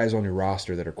 or 2 guys on your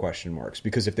roster that are question marks,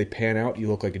 because if they pan out, you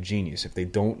look like a genius. If they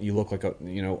don't, you look like a,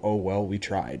 you know, oh, well, we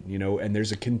tried, you know, and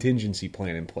there's a contingency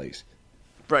plan in place.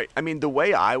 Right. I mean, the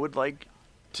way I would like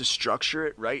to structure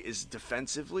it, right, is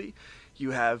defensively,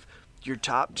 you have your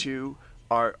top 2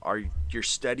 are your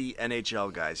steady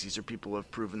NHL guys. These are people who have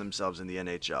proven themselves in the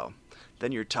NHL.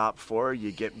 Then your top 4,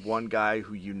 you get one guy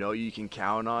who you know you can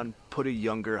count on, put a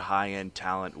younger high-end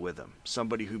talent with him.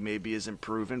 Somebody who maybe isn't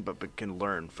proven but can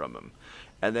learn from him.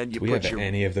 And then you Do we put have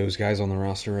any of those guys on the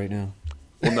roster right now?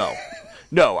 Well, no.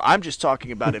 No, I'm just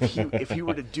talking about if you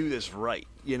were to do this right,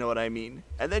 you know what I mean?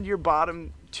 And then your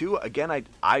bottom 2, again,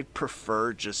 I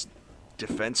prefer just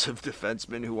defensive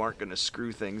defensemen who aren't going to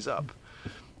screw things up.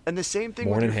 And the same thing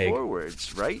with your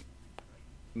forwards, right?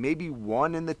 Maybe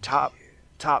 1 in the top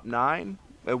 9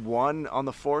 and 1 on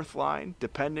the 4th line,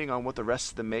 depending on what the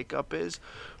rest of the makeup is.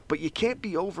 But you can't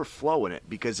be overflowing it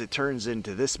because it turns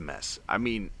into this mess. I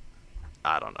mean,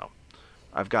 I don't know.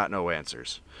 I've got no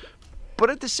answers. But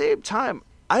at the same time,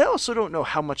 I also don't know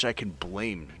how much I can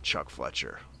blame Chuck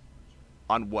Fletcher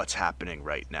on what's happening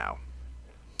right now.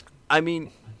 I mean,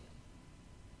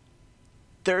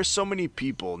 there are so many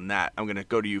people, Nat, I'm going to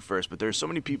go to you first, but there are so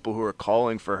many people who are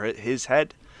calling for his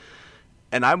head.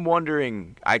 And I'm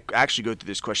wondering, I actually go through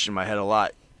this question in my head a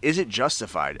lot. Is it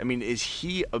justified? I mean,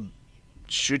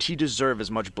 should he deserve as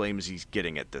much blame as he's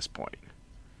getting at this point?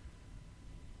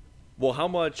 Well, how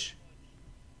much,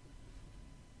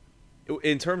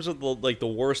 in terms of the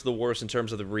worst of the worst, in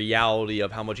terms of the reality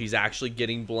of how much he's actually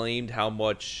getting blamed, how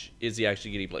much is he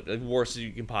actually getting blamed? The worst as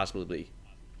you can possibly be.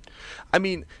 I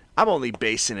mean, I'm only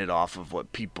basing it off of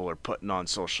what people are putting on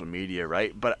social media,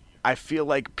 right? But I feel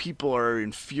like people are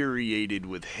infuriated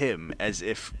with him as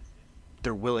if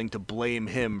they're willing to blame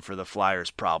him for the Flyers'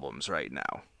 problems right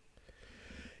now.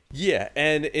 Yeah,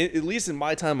 and at least in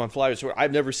my time on Flyers Twitter,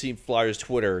 I've never seen Flyers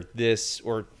Twitter this,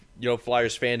 or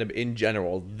Flyers fandom in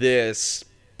general, this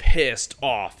pissed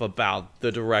off about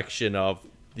the direction of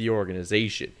the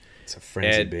organization. It's a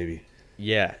frenzy, baby.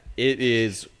 Yeah, it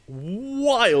is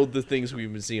wild, the things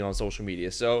we've been seeing on social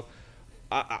media. So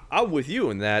I'm with you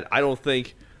in that. I don't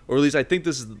think, or at least I think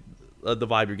this is the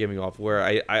vibe you're giving off, where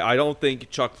I don't think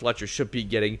Chuck Fletcher should be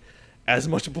getting as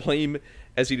much blame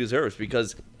as he deserves,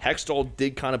 because Hextall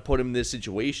did kind of put him in this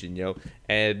situation,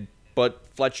 but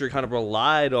Fletcher kind of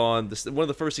relied on this. One of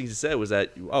the first things he said was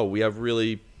that, we have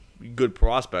really good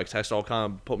prospects. Hextall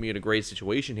kind of put me in a great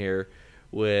situation here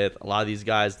with a lot of these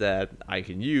guys that I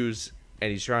can use,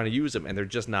 and he's trying to use them, and they're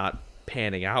just not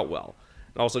panning out well.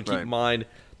 And also keep in mind,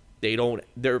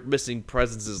 they're missing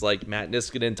presences like Matt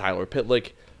Niskanen, Tyler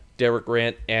Pitlick, Derek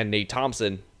Grant, and Nate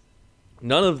Thompson.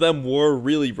 None of them were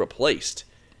really replaced.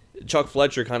 Chuck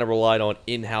Fletcher kind of relied on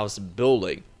in-house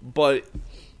building. But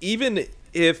even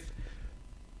if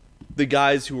the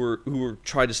guys who were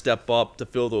trying to step up to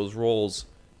fill those roles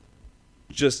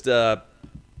just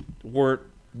weren't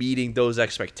meeting those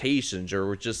expectations, or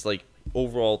were just like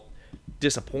overall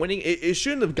disappointing, it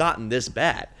shouldn't have gotten this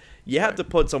bad. You have to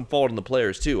put some fault in the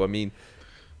players too. I mean,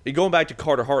 going back to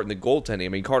Carter Hart and the goaltending, I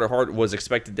mean, Carter Hart was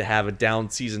expected to have a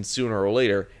down season sooner or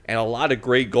later, and a lot of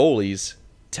great goalies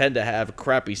tend to have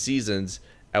crappy seasons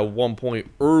at one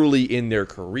point early in their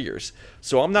careers.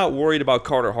 So I'm not worried about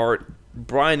Carter Hart.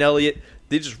 Brian Elliott,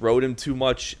 they just rode him too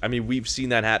much. I mean, we've seen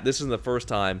that happen. This isn't the first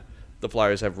time the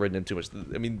Flyers have ridden him too much.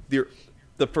 I mean,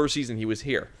 the first season he was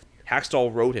here,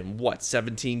 Hackstall rode him,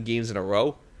 17 games in a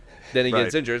row? then he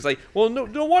gets injured. It's like, well,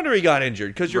 no wonder he got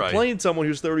injured, because you're playing someone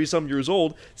who's 30-some years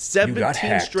old,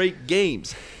 17 straight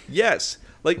games. Yes.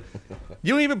 Like,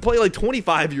 you don't even play like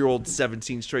 25-year-old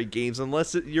 17 straight games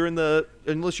unless you're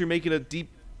making a deep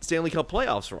Stanley Cup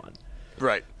playoffs run.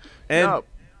 Right. And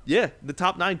the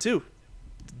top 9 too.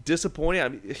 Disappointing. I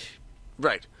mean,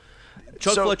 right.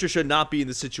 Chuck Fletcher should not be in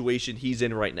the situation he's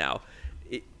in right now.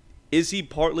 Is he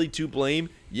partly to blame?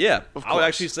 Yeah. I would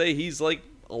actually say he's like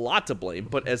a lot to blame,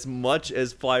 but as much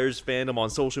as Flyers fandom on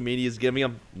social media is giving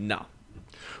him, no.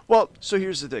 Well, so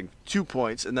here's the thing. 2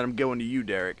 points, and then I'm going to you,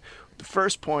 Derek. The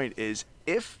first point is,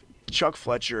 if Chuck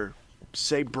Fletcher,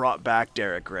 say, brought back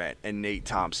Derek Grant and Nate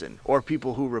Thompson, or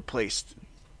people who replaced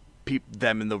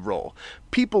them in the role,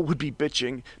 people would be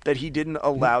bitching that he didn't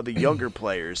allow the younger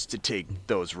players to take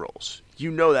those roles.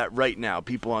 You know that right now.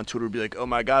 People on Twitter would be like, oh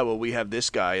my God, well, we have this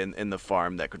guy in the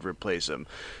farm that could replace him.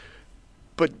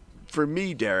 But for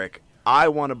me, Derek, I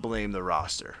want to blame the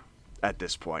roster at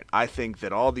this point. I think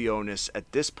that all the onus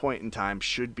at this point in time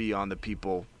should be on the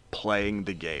people playing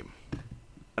the game.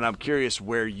 And I'm curious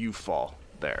where you fall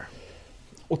there.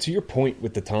 Well, to your point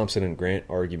with the Thompson and Grant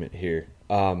argument here,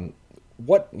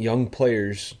 what young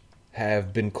players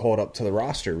have been called up to the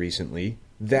roster recently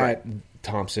that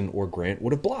Thompson or Grant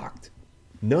would have blocked?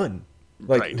 None.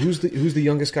 Like, who's the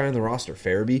youngest guy on the roster?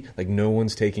 Farabee? Like, no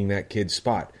one's taking that kid's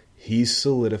spot. He's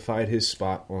solidified his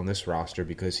spot on this roster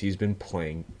because he's been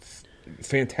playing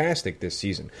fantastic this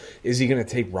season. Is he going to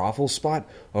take Raffl's spot?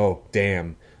 Oh,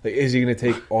 damn. Like, is he going to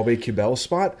take Aube Kubel's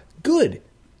spot? Good.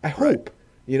 I hope.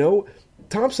 You know,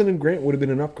 Thompson and Grant would have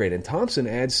been an upgrade, and Thompson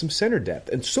adds some center depth,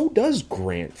 and so does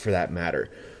Grant, for that matter.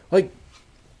 Like,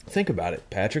 think about it.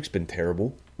 Patrick's been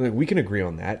terrible. Like, we can agree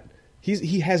on that.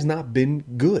 He has not been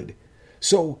good.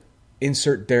 So,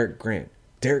 insert Derek Grant.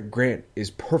 Derek Grant is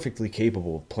perfectly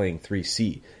capable of playing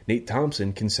 3C. Nate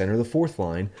Thompson can center the fourth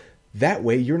line. That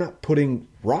way, you're not putting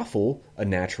Raffl, a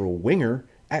natural winger,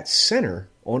 at center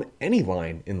on any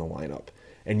line in the lineup.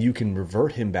 And you can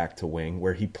revert him back to wing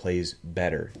where he plays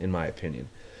better, in my opinion.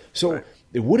 So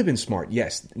it would have been smart.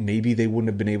 Yes, maybe they wouldn't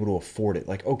have been able to afford it.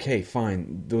 Like, okay,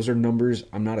 fine. Those are numbers.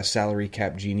 I'm not a salary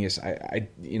cap genius. I'm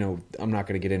not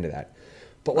going to get into that.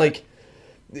 But, like,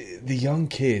 the young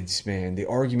kids, man, the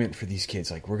argument for these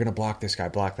kids, like, we're going to block this guy,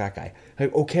 block that guy.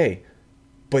 Like, okay,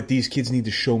 but these kids need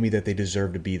to show me that they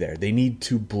deserve to be there. They need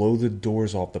to blow the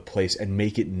doors off the place and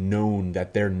make it known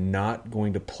that they're not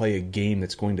going to play a game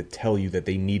that's going to tell you that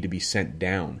they need to be sent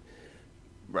down.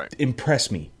 Right.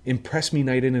 Impress me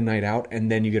night in and night out,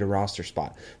 and then you get a roster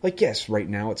spot. Like, yes, right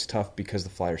now it's tough because the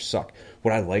Flyers suck.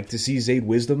 Would I like to see Zayd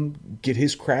Wisdom get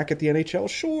his crack at the NHL?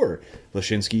 Sure.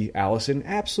 Lashinsky, Allison,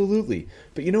 absolutely.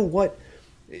 But you know what?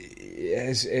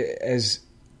 As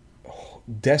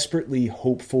desperately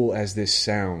hopeful as this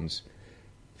sounds,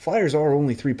 Flyers are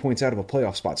only 3 points out of a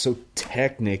playoff spot. So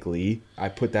technically, I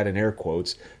put that in air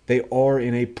quotes, they are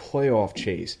in a playoff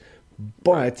chase.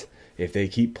 But if they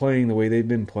keep playing the way they've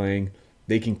been playing,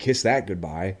 they can kiss that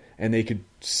goodbye, and they could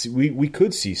we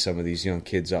could see some of these young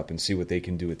kids up and see what they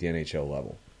can do at the NHL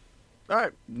level. All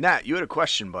right, Nat, you had a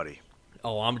question, buddy.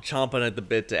 Oh, I'm chomping at the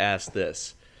bit to ask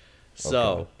this.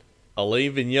 So,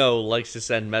 Alain Vigneault likes to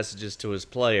send messages to his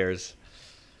players.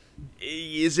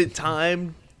 Is it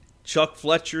time Chuck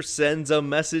Fletcher sends a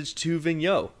message to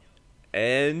Vigneault?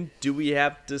 And do we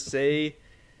have to say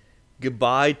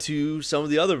goodbye to some of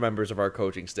the other members of our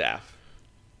coaching staff?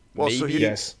 Well, maybe. So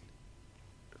yes.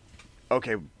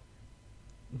 Okay.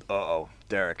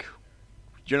 Derek,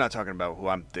 you're not talking about who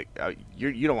I'm thinking.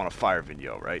 You don't want to fire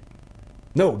Vigneault, right?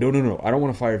 No. I don't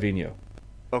want to fire Vigneault.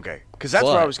 Okay, because that's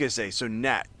what I was going to say. So,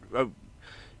 Nat,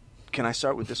 can I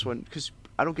start with this one? Because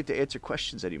I don't get to answer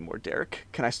questions anymore. Derek,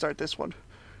 can I start this one?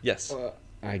 Yes.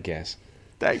 I guess.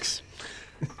 Thanks.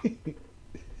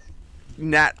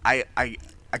 Nat, I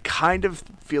kind of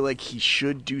feel like he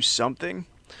should do something,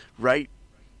 right?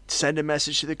 Send a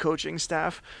message to the coaching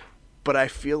staff, but I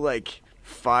feel like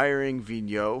firing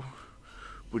Vigneault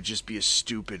would just be a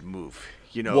stupid move.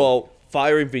 You know. Well,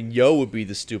 firing Vigneault would be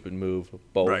the stupid move,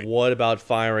 but what about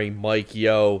firing Mike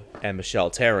Yeo and Michel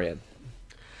Therrien?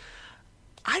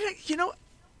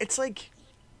 It's like,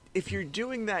 if you're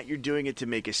doing that, you're doing it to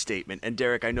make a statement. And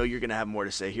Derek, I know you're going to have more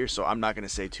to say here, so I'm not going to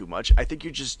say too much. I think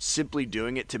you're just simply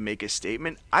doing it to make a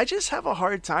statement. I just have a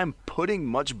hard time putting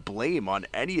much blame on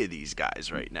any of these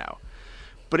guys right now.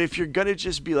 But if you're going to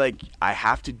just be like, I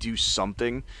have to do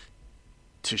something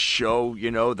to show,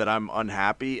 that I'm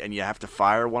unhappy, and you have to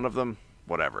fire one of them,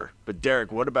 whatever. But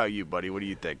Derek, what about you, buddy? What do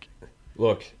you think?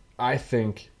 Look, I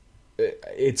think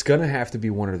it's going to have to be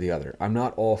one or the other. I'm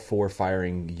not all for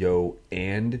firing Yeo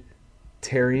and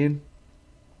Therrien,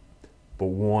 but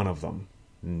one of them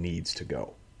needs to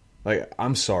go. Like,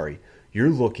 I'm sorry. You're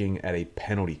looking at a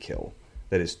penalty kill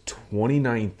that is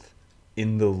 29th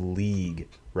in the league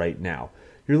right now.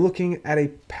 You're looking at a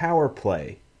power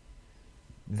play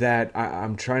that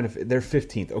I'm trying to... They're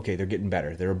 15th. Okay, they're getting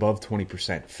better. They're above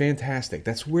 20%. Fantastic.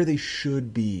 That's where they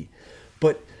should be.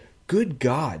 But, good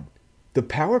God, the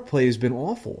power play has been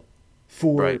awful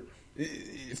for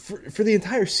the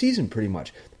entire season, pretty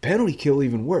much. The penalty kill,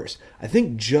 even worse. I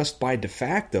think just by de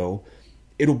facto,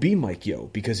 it'll be Mike Yeo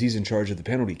because he's in charge of the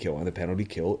penalty kill, and the penalty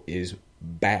kill is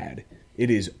bad. It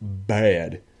is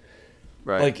bad.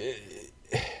 Right. Like,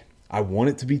 I want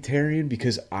it to be Tarian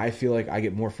because I feel like I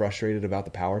get more frustrated about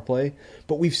the power play.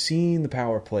 But we've seen the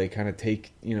power play kind of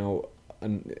take,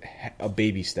 a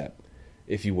baby step,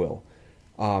 if you will.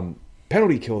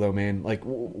 Penalty kill, though, man. Like,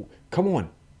 come on,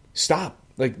 stop.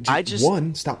 Like,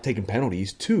 one, stop taking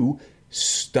penalties. Two,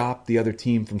 stop the other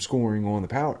team from scoring on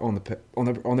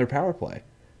their power play.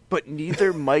 But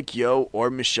neither Mike Yeo or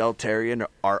Michel Therrien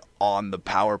are on the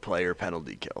power play or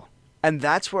penalty kill. And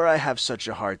that's where I have such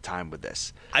a hard time with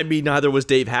this. I mean, neither was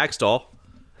Dave Hackstall.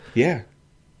 Yeah.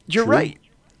 You're right.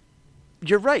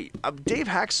 You're right. Dave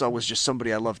Hackstall was just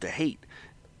somebody I love to hate.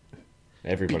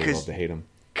 Everybody loved to hate him.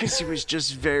 Because he was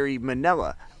just very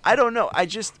Manila. I don't know.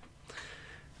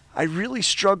 I really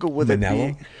struggle with Manila? it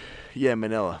being... Yeah,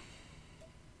 Manila.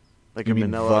 Like You a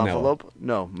mean manila vanilla? envelope?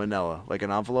 No, manila. Like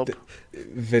an envelope?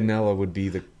 Vanilla would be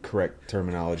the correct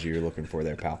terminology you're looking for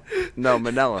there, pal. No,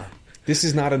 manila. This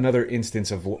is not another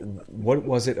instance of what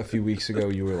was it a few weeks ago?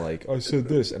 You were like, I said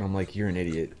this, and I'm like, you're an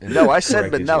idiot. And No, I said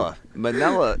corrected manila. you.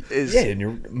 Manila is... Yeah, and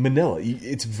you're Manila.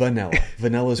 It's vanilla.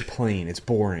 Vanilla's plain. It's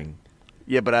boring.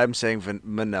 Yeah, but I'm saying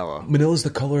manila. Manila's the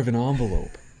color of an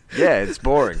envelope. Yeah, it's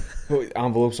boring. Well,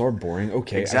 envelopes are boring.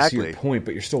 Okay, Exactly. I see your point,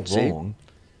 but you're still See? wrong.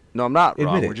 No, I'm not wrong.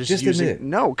 Admit it. We're Just using... admit it.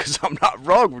 No, because I'm not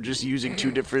wrong. We're just using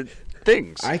two different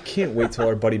things. I can't wait till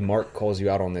our buddy Mark calls you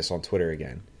out on this on Twitter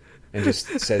again and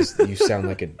just says that you sound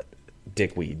like a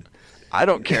dickweed. I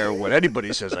don't care what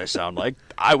anybody says I sound like.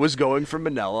 I was going for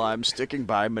Manila. I'm sticking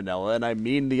by Manila, and I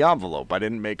mean the envelope. I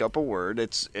didn't make up a word.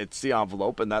 It's the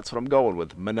envelope, and that's what I'm going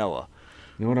with, Manila.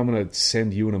 You know what I'm going to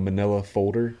send you in a manila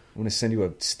folder? I'm going to send you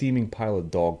a steaming pile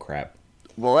of dog crap.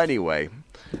 Well, anyway,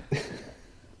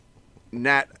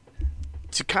 Nat,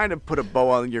 to kind of put a bow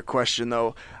on your question,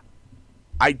 though,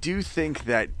 I do think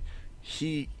that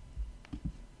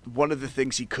one of the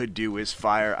things he could do is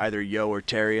fire either Yeo or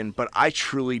Therrien, but I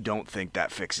truly don't think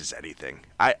that fixes anything.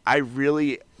 I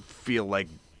really feel like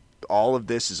all of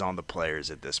this is on the players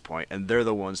at this point, and they're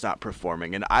the ones not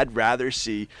performing. And I'd rather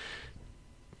see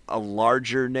a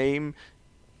larger name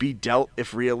be dealt,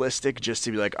 if realistic, just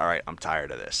to be like, all right, I'm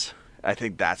tired of this. I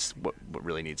think that's what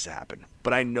really needs to happen.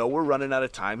 But I know we're running out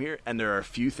of time here, and there are a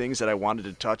few things that I wanted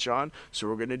to touch on, so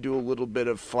we're going to do a little bit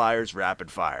of Flyers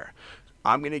rapid fire.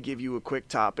 I'm going to give you a quick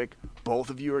topic. Both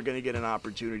of you are going to get an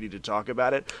opportunity to talk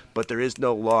about it, but there is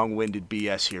no long-winded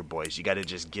BS here, boys. You got to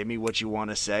just give me what you want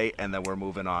to say, and then we're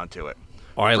moving on to it.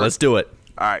 All right, let's do it.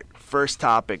 All right, first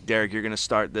topic. Derrik, you're going to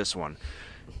start this one.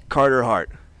 Carter Hart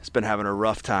has been having a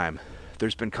rough time.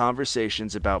 There's been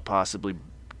conversations about possibly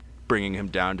bringing him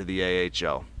down to the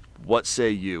AHL. What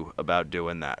say you about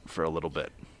doing that for a little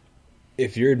bit?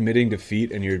 If you're admitting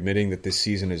defeat and you're admitting that this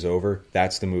season is over,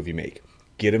 that's the move you make.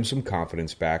 Get him some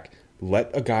confidence back. Let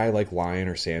a guy like Lyon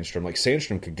or Sandstrom, like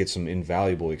Sandstrom could get some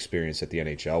invaluable experience at the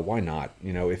NHL. Why not?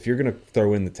 You know, if you're going to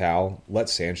throw in the towel, let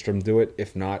Sandstrom do it.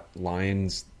 If not,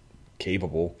 Lyon's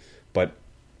capable. But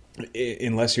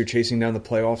unless you're chasing down the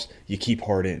playoffs, you keep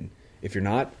Hart in. If you're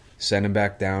not, send him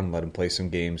back down, let him play some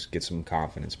games, get some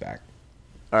confidence back.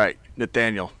 All right,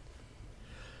 Nathaniel.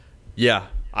 Yeah,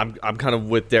 I'm kind of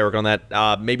with Derrik on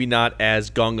that. Maybe not as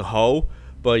gung-ho,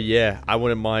 but yeah, I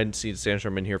wouldn't mind seeing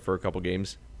Sandstrom in here for a couple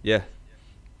games. Yeah.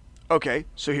 Okay,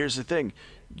 so here's the thing.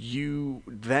 You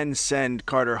then send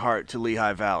Carter Hart to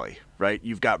Lehigh Valley, right?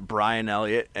 You've got Brian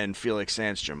Elliott and Felix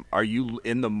Sandstrom. Are you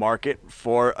in the market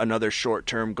for another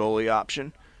short-term goalie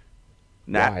option?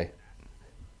 Nat?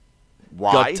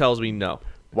 Why? Gut tells me no.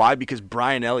 Why? Because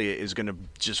Brian Elliott is going to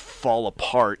just fall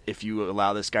apart if you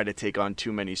allow this guy to take on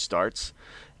too many starts.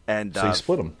 And so you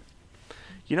split him.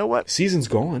 You know what? Season's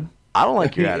gone. I don't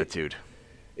like your attitude.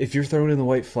 If you're throwing in the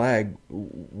white flag,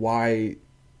 why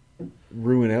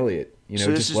ruin Elliott? You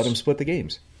know, just let him split the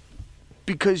games.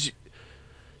 Because,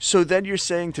 so then you're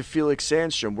saying to Felix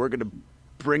Sandstrom, we're going to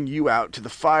bring you out to the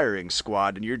firing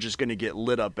squad, and you're just going to get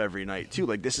lit up every night too.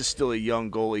 Like, this is still a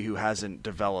young goalie who hasn't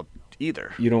developed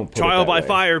either. You don't put trial it that by way.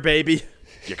 fire, baby.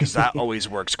 Yeah, because that always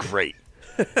works great.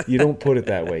 You don't put it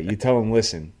that way. You tell him,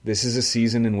 listen, this is a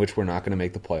season in which we're not going to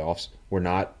make the playoffs. We're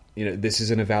not this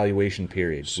is an evaluation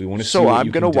period. We want to see So what I'm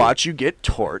you going can to do. watch you get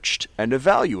torched and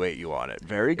evaluate you on it.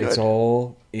 Very good. It's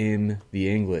all in the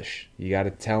English. You got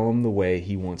to tell him the way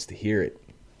he wants to hear it.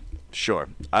 Sure.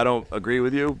 I don't agree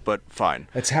with you, but fine.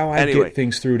 That's how I get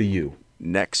things through to you.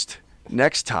 Next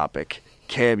topic,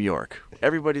 Cam York.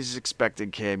 Everybody's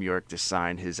expecting Cam York to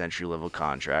sign his entry-level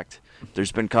contract.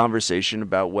 There's been conversation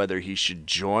about whether he should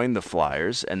join the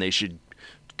Flyers, and they should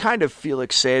kind of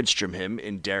Felix Sandstrom him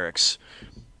in Derrick's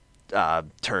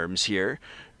terms here.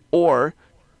 Or,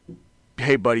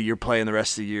 hey, buddy, you're playing the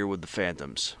rest of the year with the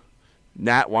Phantoms.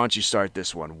 Nat, why don't you start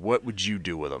this one? What would you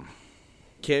do with him?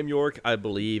 Cam York, I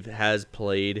believe, has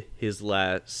played his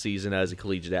last season as a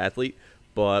collegiate athlete,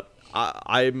 but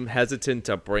I'm hesitant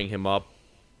to bring him up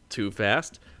too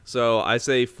fast. So I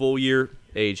say full year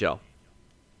AHL.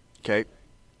 Okay.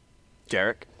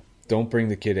 Derrik? Don't bring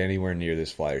the kid anywhere near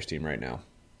this Flyers team right now.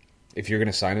 If you're going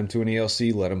to sign him to an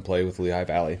ELC, let him play with Lehigh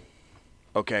Valley.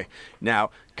 Okay.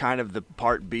 Now, kind of the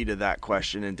part B to that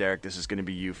question, and Derrik, this is going to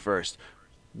be you first.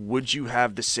 Would you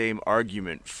have the same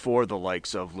argument for the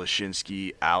likes of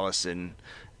Lashinsky, Allison,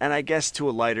 and I guess to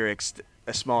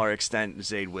a smaller extent,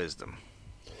 Zade Wisdom?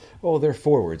 Well, they're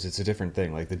forwards. It's a different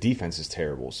thing. Like, the defense is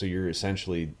terrible, so you're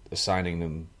essentially assigning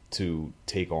them to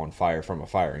take on fire from a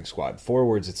firing squad.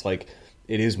 Forwards, it's like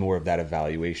it is more of that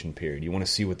evaluation period. You want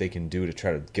to see what they can do to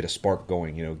try to get a spark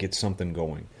going, get something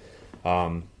going.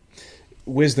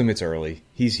 Wisdom, it's early.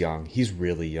 He's young. He's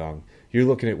really young. You're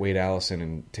looking at Wade Allison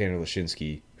and Tanner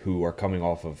Lashinsky, who are coming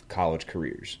off of college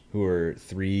careers, who are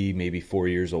 3, maybe 4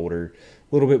 years older,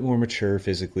 a little bit more mature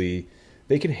physically.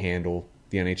 They can handle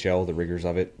the NHL, the rigors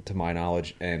of it, to my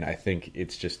knowledge, and I think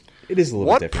it is a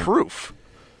little bit different.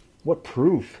 What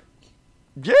proof?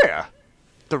 Yeah.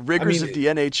 The rigors of the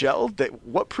NHL?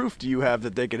 What proof do you have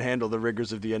that they can handle the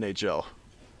rigors of the NHL?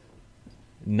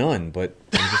 None, but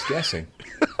I'm just guessing.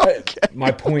 Okay.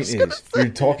 My point is, you're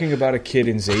talking about a kid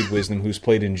in Zade Wisdom who's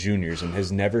played in juniors and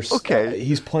has never... Okay.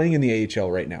 He's playing in the AHL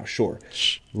right now, sure.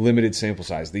 Limited sample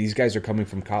size. These guys are coming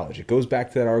from college. It goes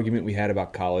back to that argument we had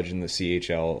about college and the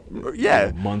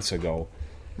CHL months ago.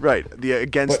 Right, the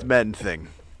against men thing.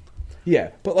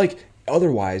 Yeah, but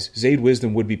otherwise, Zade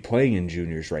Wisdom would be playing in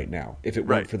juniors right now if it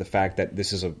weren't for the fact that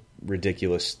this is a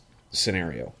ridiculous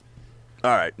scenario. All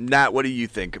right, Nat, what do you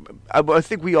think? I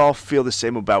think we all feel the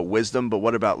same about Wisdom, but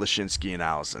what about Lashinsky and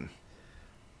Allison?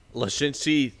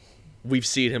 Lashinsky, we've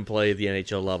seen him play at the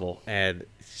NHL level, and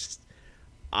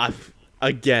I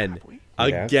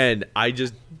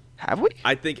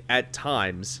think at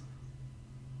times...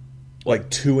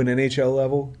 to an NHL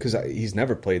level? Because he's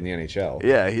never played in the NHL.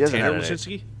 Yeah, he hasn't. Tanner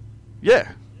Lashinsky?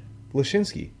 Yeah.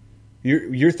 Lashinsky.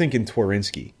 You're thinking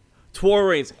Tworinsky.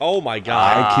 Tworinsky. Oh, my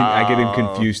God. I get him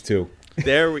confused, too.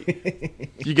 There we...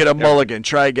 You get a mulligan.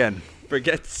 Try again.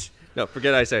 Forget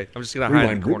I say. I'm just going to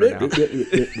hide in the corner now.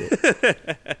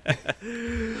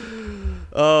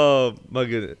 Oh, my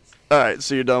goodness. All right,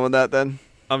 so you're done with that then?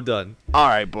 I'm done. All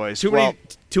right, boys. Too many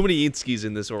Inskis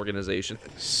in this organization.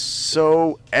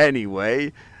 So,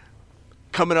 anyway,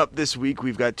 coming up this week,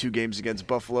 we've got 2 games against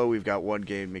Buffalo. We've got 1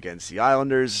 game against the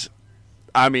Islanders.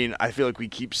 I mean, I feel like we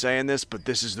keep saying this, but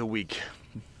this is the week.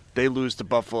 They lose to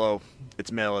Buffalo.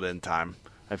 It's mail-it-in time.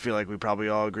 I feel like we probably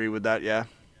all agree with that, yeah?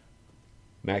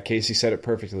 Matt Casey said it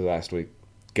perfectly last week.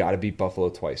 Got to beat Buffalo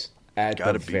twice. At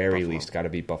the very least, got to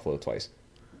beat Buffalo twice.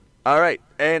 All right,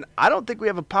 and I don't think we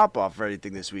have a pop-off or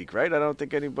anything this week, right? I don't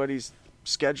think anybody's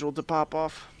scheduled to pop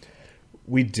off.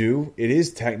 We do. It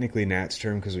is technically Nat's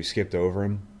term because we skipped over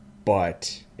him,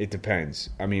 but it depends.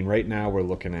 I mean, right now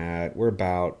we're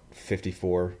about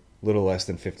 54, a little less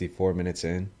than 54 minutes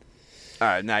in. All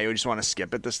right, now you just want to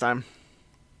skip it this time?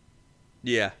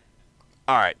 Yeah.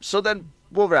 All right, so then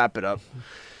we'll wrap it up.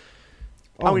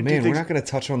 Oh, man, we're not going to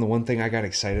touch on the one thing I got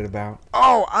excited about?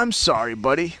 Oh, I'm sorry,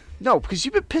 buddy. No, because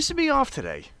you've been pissing me off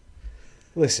today.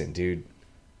 Listen, dude.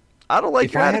 I don't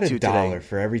like your attitude today. If I had $1 today.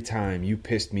 for every time you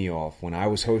pissed me off when I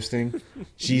was hosting,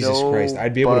 Jesus Christ,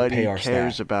 I'd be able to pay our staff. Nobody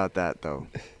cares about that, though.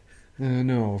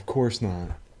 No, of course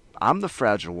not. I'm the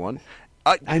fragile one.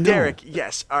 I know. Derrik,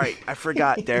 yes. All right, I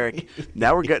forgot, Derrik.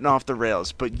 Now we're getting off the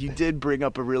rails, but you did bring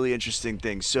up a really interesting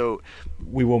thing. So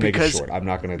we will make it short. I'm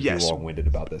not going to be long-winded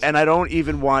about this. And I don't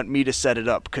even want me to set it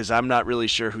up because I'm not really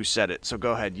sure who said it. So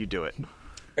go ahead, you do it.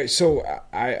 So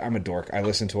I'm a dork. I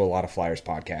listen to a lot of Flyers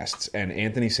podcasts, and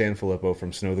Anthony Sanfilippo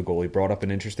from Snow the Goalie brought up an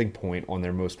interesting point on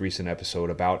their most recent episode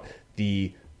about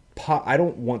I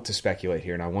don't want to speculate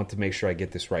here, and I want to make sure I get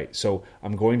this right. So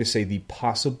I'm going to say the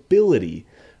possibility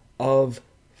of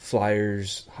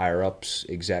Flyers higher-ups,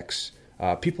 execs,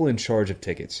 people in charge of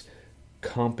tickets,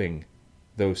 comping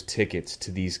those tickets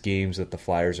to these games that the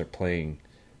Flyers are playing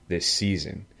this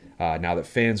season. now that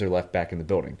fans are left back in the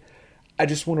building. I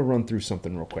just want to run through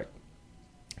something real quick.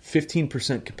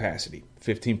 15% capacity.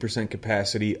 15%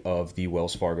 capacity of the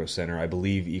Wells Fargo Center, I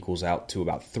believe, equals out to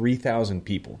about 3,000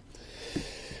 people.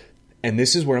 And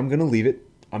this is where I'm going to leave it.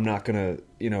 I'm not going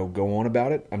to, go on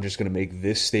about it. I'm just going to make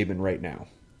this statement right now.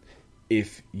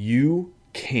 If you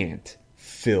can't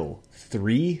fill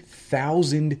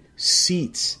 3,000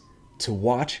 seats to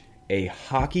watch a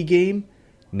hockey game,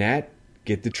 Nat,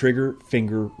 get the trigger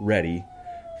finger ready.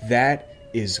 That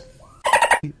is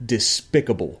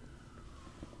despicable.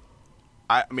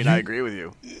 I agree with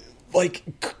you. Like,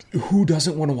 who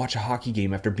doesn't want to watch a hockey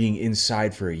game after being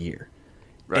inside for a year?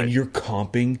 Right. And you're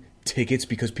comping tickets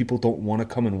because people don't want to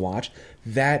come and watch?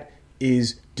 That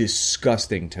is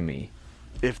disgusting to me.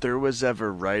 If there was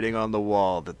ever writing on the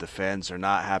wall that the fans are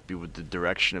not happy with the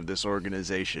direction of this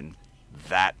organization,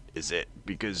 that is it.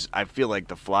 Because I feel like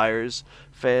the Flyers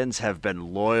fans have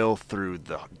been loyal through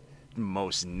the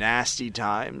most nasty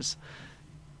times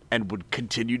and would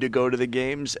continue to go to the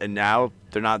games, and now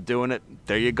they're not doing it.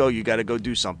 There you go. You got to go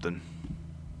do something.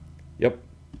 Yep.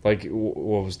 Like,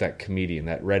 what was that comedian,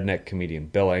 that redneck comedian,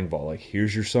 Bill Engvall? Like,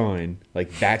 here's your sign.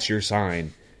 Like, that's your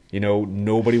sign.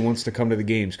 Nobody wants to come to the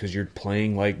games because you're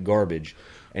playing like garbage.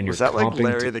 And Was you're that like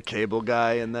Larry the Cable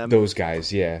Guy and them? Those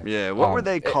guys, yeah. Yeah, what were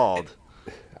they called?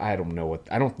 I don't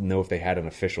know if they had an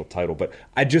official title, but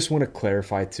I just want to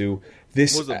clarify too.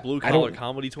 This was it Blue Collar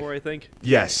Comedy Tour, I think?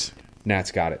 Yes.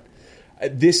 Nat's got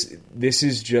it. This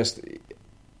is just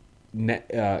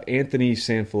Anthony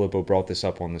Sanfilippo brought this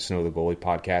up on the Snow the Goalie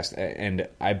podcast, and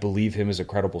I believe him as a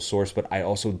credible source, but I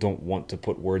also don't want to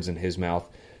put words in his mouth.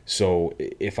 So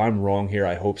if I'm wrong here,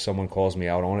 I hope someone calls me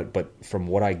out on it. But from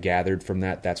what I gathered from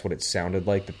that's what it sounded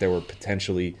like, that there were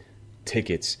potentially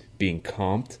tickets being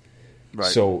comped. Right.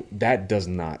 So that does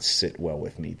not sit well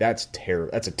with me. That's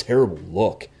a terrible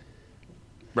look.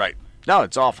 Right. No,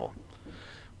 it's awful.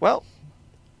 Well,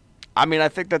 I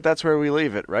think that's where we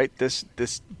leave it, right? This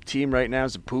team right now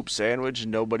is a poop sandwich,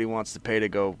 and nobody wants to pay to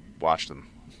go watch them.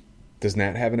 Does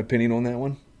Nat have an opinion on that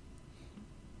one?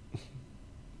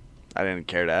 I didn't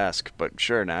care to ask, but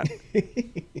sure, Nat.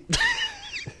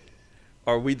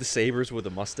 Are we the Sabres with a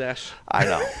mustache? I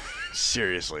know.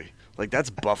 Seriously. Like, that's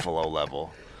Buffalo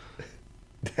level.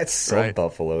 That's so right?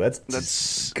 Buffalo.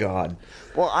 That's God.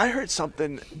 Well, I heard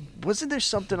something. Wasn't there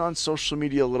something on social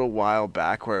media a little while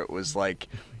back where it was like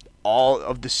all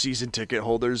of the season ticket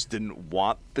holders didn't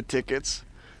want the tickets?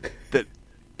 That,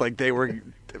 like,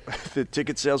 the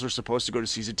ticket sales were supposed to go to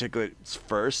season tickets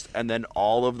first, and then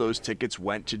all of those tickets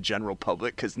went to general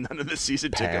public because none of the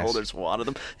season ticket holders wanted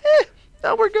them.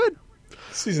 No, we're good.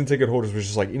 Season ticket holders were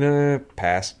just like,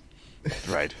 pass.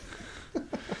 Right.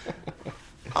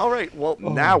 All right, well,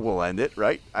 now we'll end it,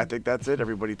 right? I think that's it.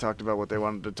 Everybody talked about what they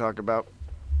wanted to talk about.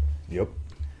 Yep.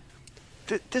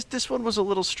 This one was a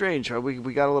little strange.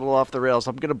 We got a little off the rails.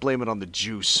 I'm going to blame it on the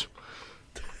juice.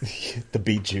 The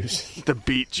beet juice. The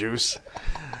beet juice.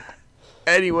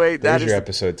 Anyway, there's your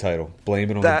episode title. Blame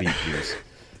it on the beet juice.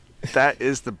 That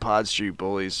is the Pod Street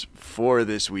Bullies for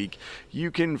this week.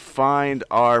 You can find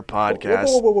our podcast.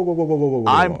 Whoa.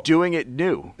 I'm doing it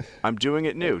new.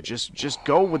 Just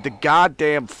go with the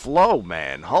goddamn flow,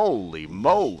 man. Holy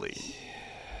moly.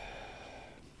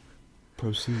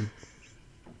 Proceed.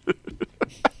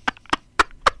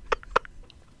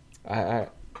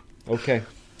 Okay.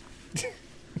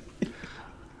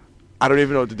 I don't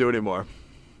even know what to do anymore.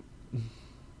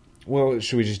 Well,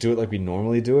 should we just do it like we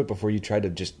normally do it before you try to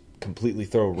just completely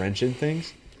throw a wrench in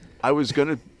things? I was going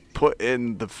to put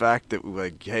in the fact that,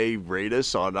 like, hey, rate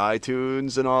us on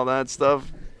iTunes and all that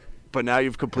stuff, but now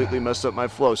you've completely messed up my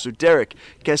flow. So, Derek,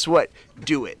 guess what?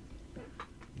 Do it.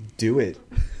 Do it.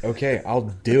 Okay, I'll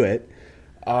do it.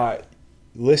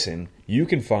 Listen, you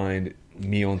can find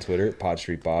me on Twitter at Pod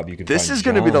Street Bob. You can. This is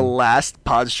going to be the last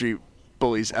Pod Street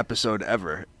Bullies episode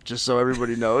ever. Just so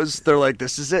everybody knows, they're like,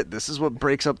 this is it. This is what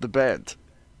breaks up the band.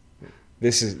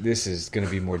 This is going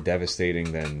to be more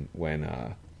devastating than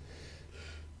when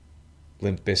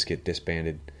Limp Bizkit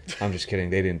disbanded. I'm just kidding.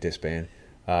 They didn't disband.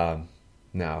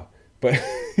 No. But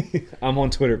I'm on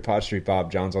Twitter at Pod Street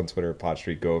Bob. John's on Twitter at Pod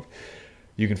Street Gove.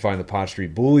 You can find the Pod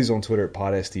Street Bullies on Twitter at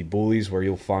Pod ST Bullies, where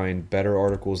you'll find better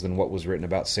articles than what was written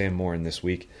about Sam Morin this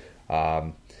week.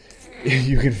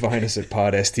 You can find us at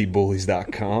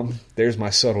podstbullies.com. There's my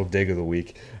subtle dig of the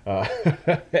week.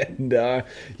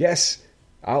 Yes,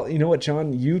 you know what,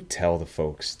 John? You tell the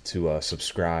folks to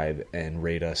subscribe and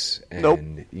rate us. And,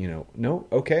 nope. No?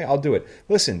 Okay, I'll do it.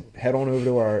 Listen, head on over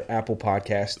to our Apple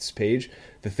Podcasts page.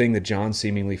 The thing that John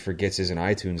seemingly forgets isn't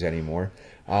iTunes anymore.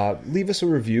 Leave us a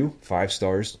review, 5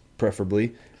 stars,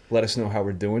 preferably. Let us know how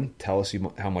we're doing. Tell us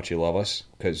how much you love us,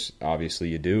 because obviously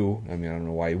you do. I mean, I don't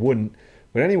know why you wouldn't.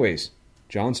 But anyways,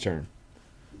 John's turn.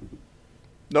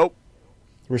 Nope.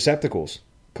 Receptacles.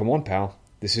 Come on, pal.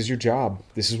 This is your job.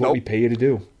 This is what Nope. we pay you to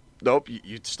do. Nope,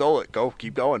 you stole it. Go,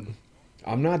 keep going.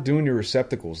 I'm not doing your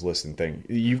receptacles listen thing.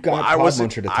 You've got Pod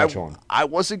Muncher to touch on. I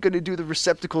wasn't going to do the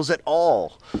receptacles at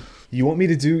all. You want me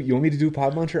to do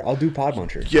Pod Muncher? I'll do Pod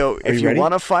Muncher. Yo, Are if you ready?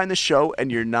 want to find the show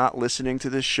and you're not listening to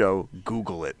this show,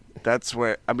 Google it. That's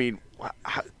where, I mean...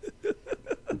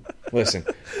 Listen,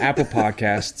 Apple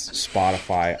Podcasts,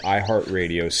 Spotify,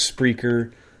 iHeartRadio,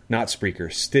 Spreaker, not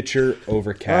Spreaker, Stitcher,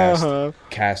 Overcast,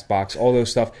 CastBox, all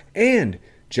those stuff. And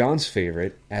John's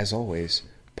favorite, as always,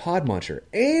 Pod Muncher.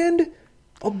 And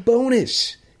a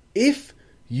bonus. If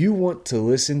you want to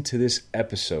listen to this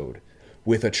episode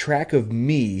with a track of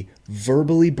me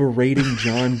verbally berating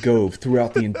John Gove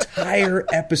throughout the entire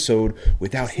episode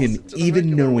without him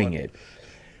even knowing it,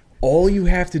 all you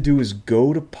have to do is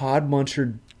go to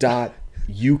podmuncher.uk,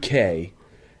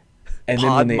 and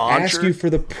then when they ask you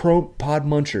for the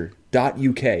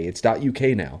podmuncher.uk, it's .uk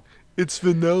now. It's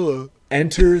vanilla.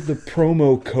 Enter the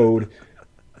promo code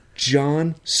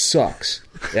John Sucks.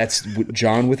 That's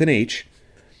John with an H,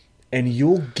 and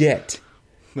you'll get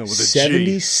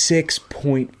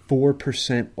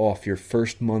 76.4% off your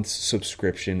first month's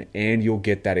subscription, and you'll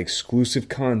get that exclusive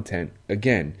content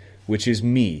again, which is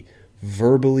me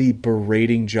verbally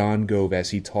berating John Gove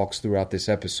as he talks throughout this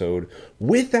episode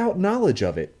without knowledge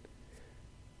of it.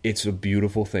 It's a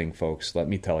beautiful thing, folks, let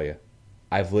me tell you.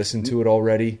 I've listened to it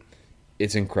already.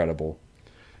 It's incredible.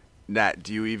 Nat,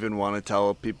 do you even want to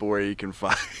tell people where you can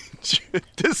find you at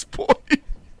this point?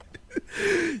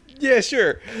 Yeah,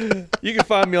 sure. You can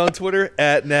find me on Twitter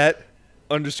at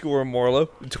Nat_Morlow,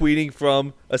 tweeting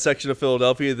from a section of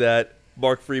Philadelphia that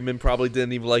Mark Friedman probably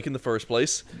didn't even like in the first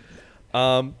place.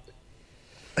 Or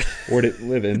did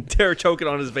live in. Derek choking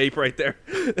on his vape right there.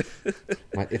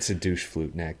 It's a douche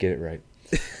flute, Nat. Get it right.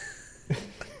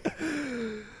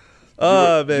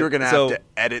 You're going to have to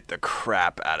edit the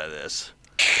crap out of this.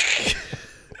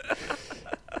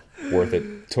 Worth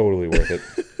it. Totally worth it.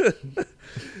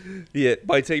 Yeah, it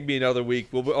might take me another week.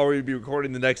 We'll already be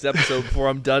recording the next episode before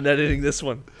I'm done editing this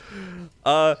one.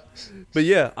 But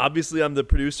yeah, obviously I'm the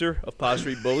producer of Pod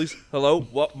Street Bullies.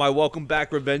 Hello, my Welcome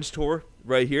Back Revenge Tour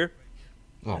right here.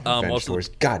 Oh, revenge tours.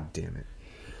 God damn it.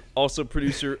 Also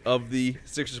producer of the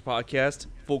Sixers podcast,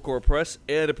 Full Court Press,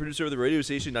 and a producer of the radio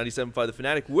station 97.5 The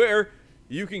Fanatic, where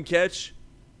you can catch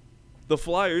the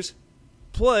Flyers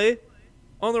play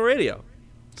on the radio.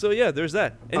 So yeah, there's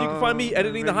that. And you can find me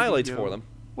editing the highlights for them.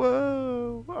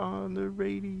 Whoa, on the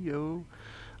radio.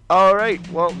 All right,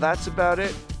 well, that's about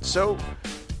it. So,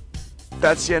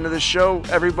 that's the end of the show.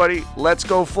 Everybody, let's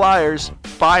go Flyers.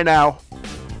 Bye now.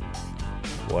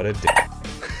 What a day.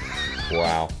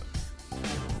 Wow.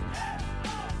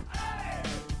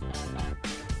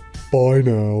 Bye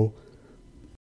now.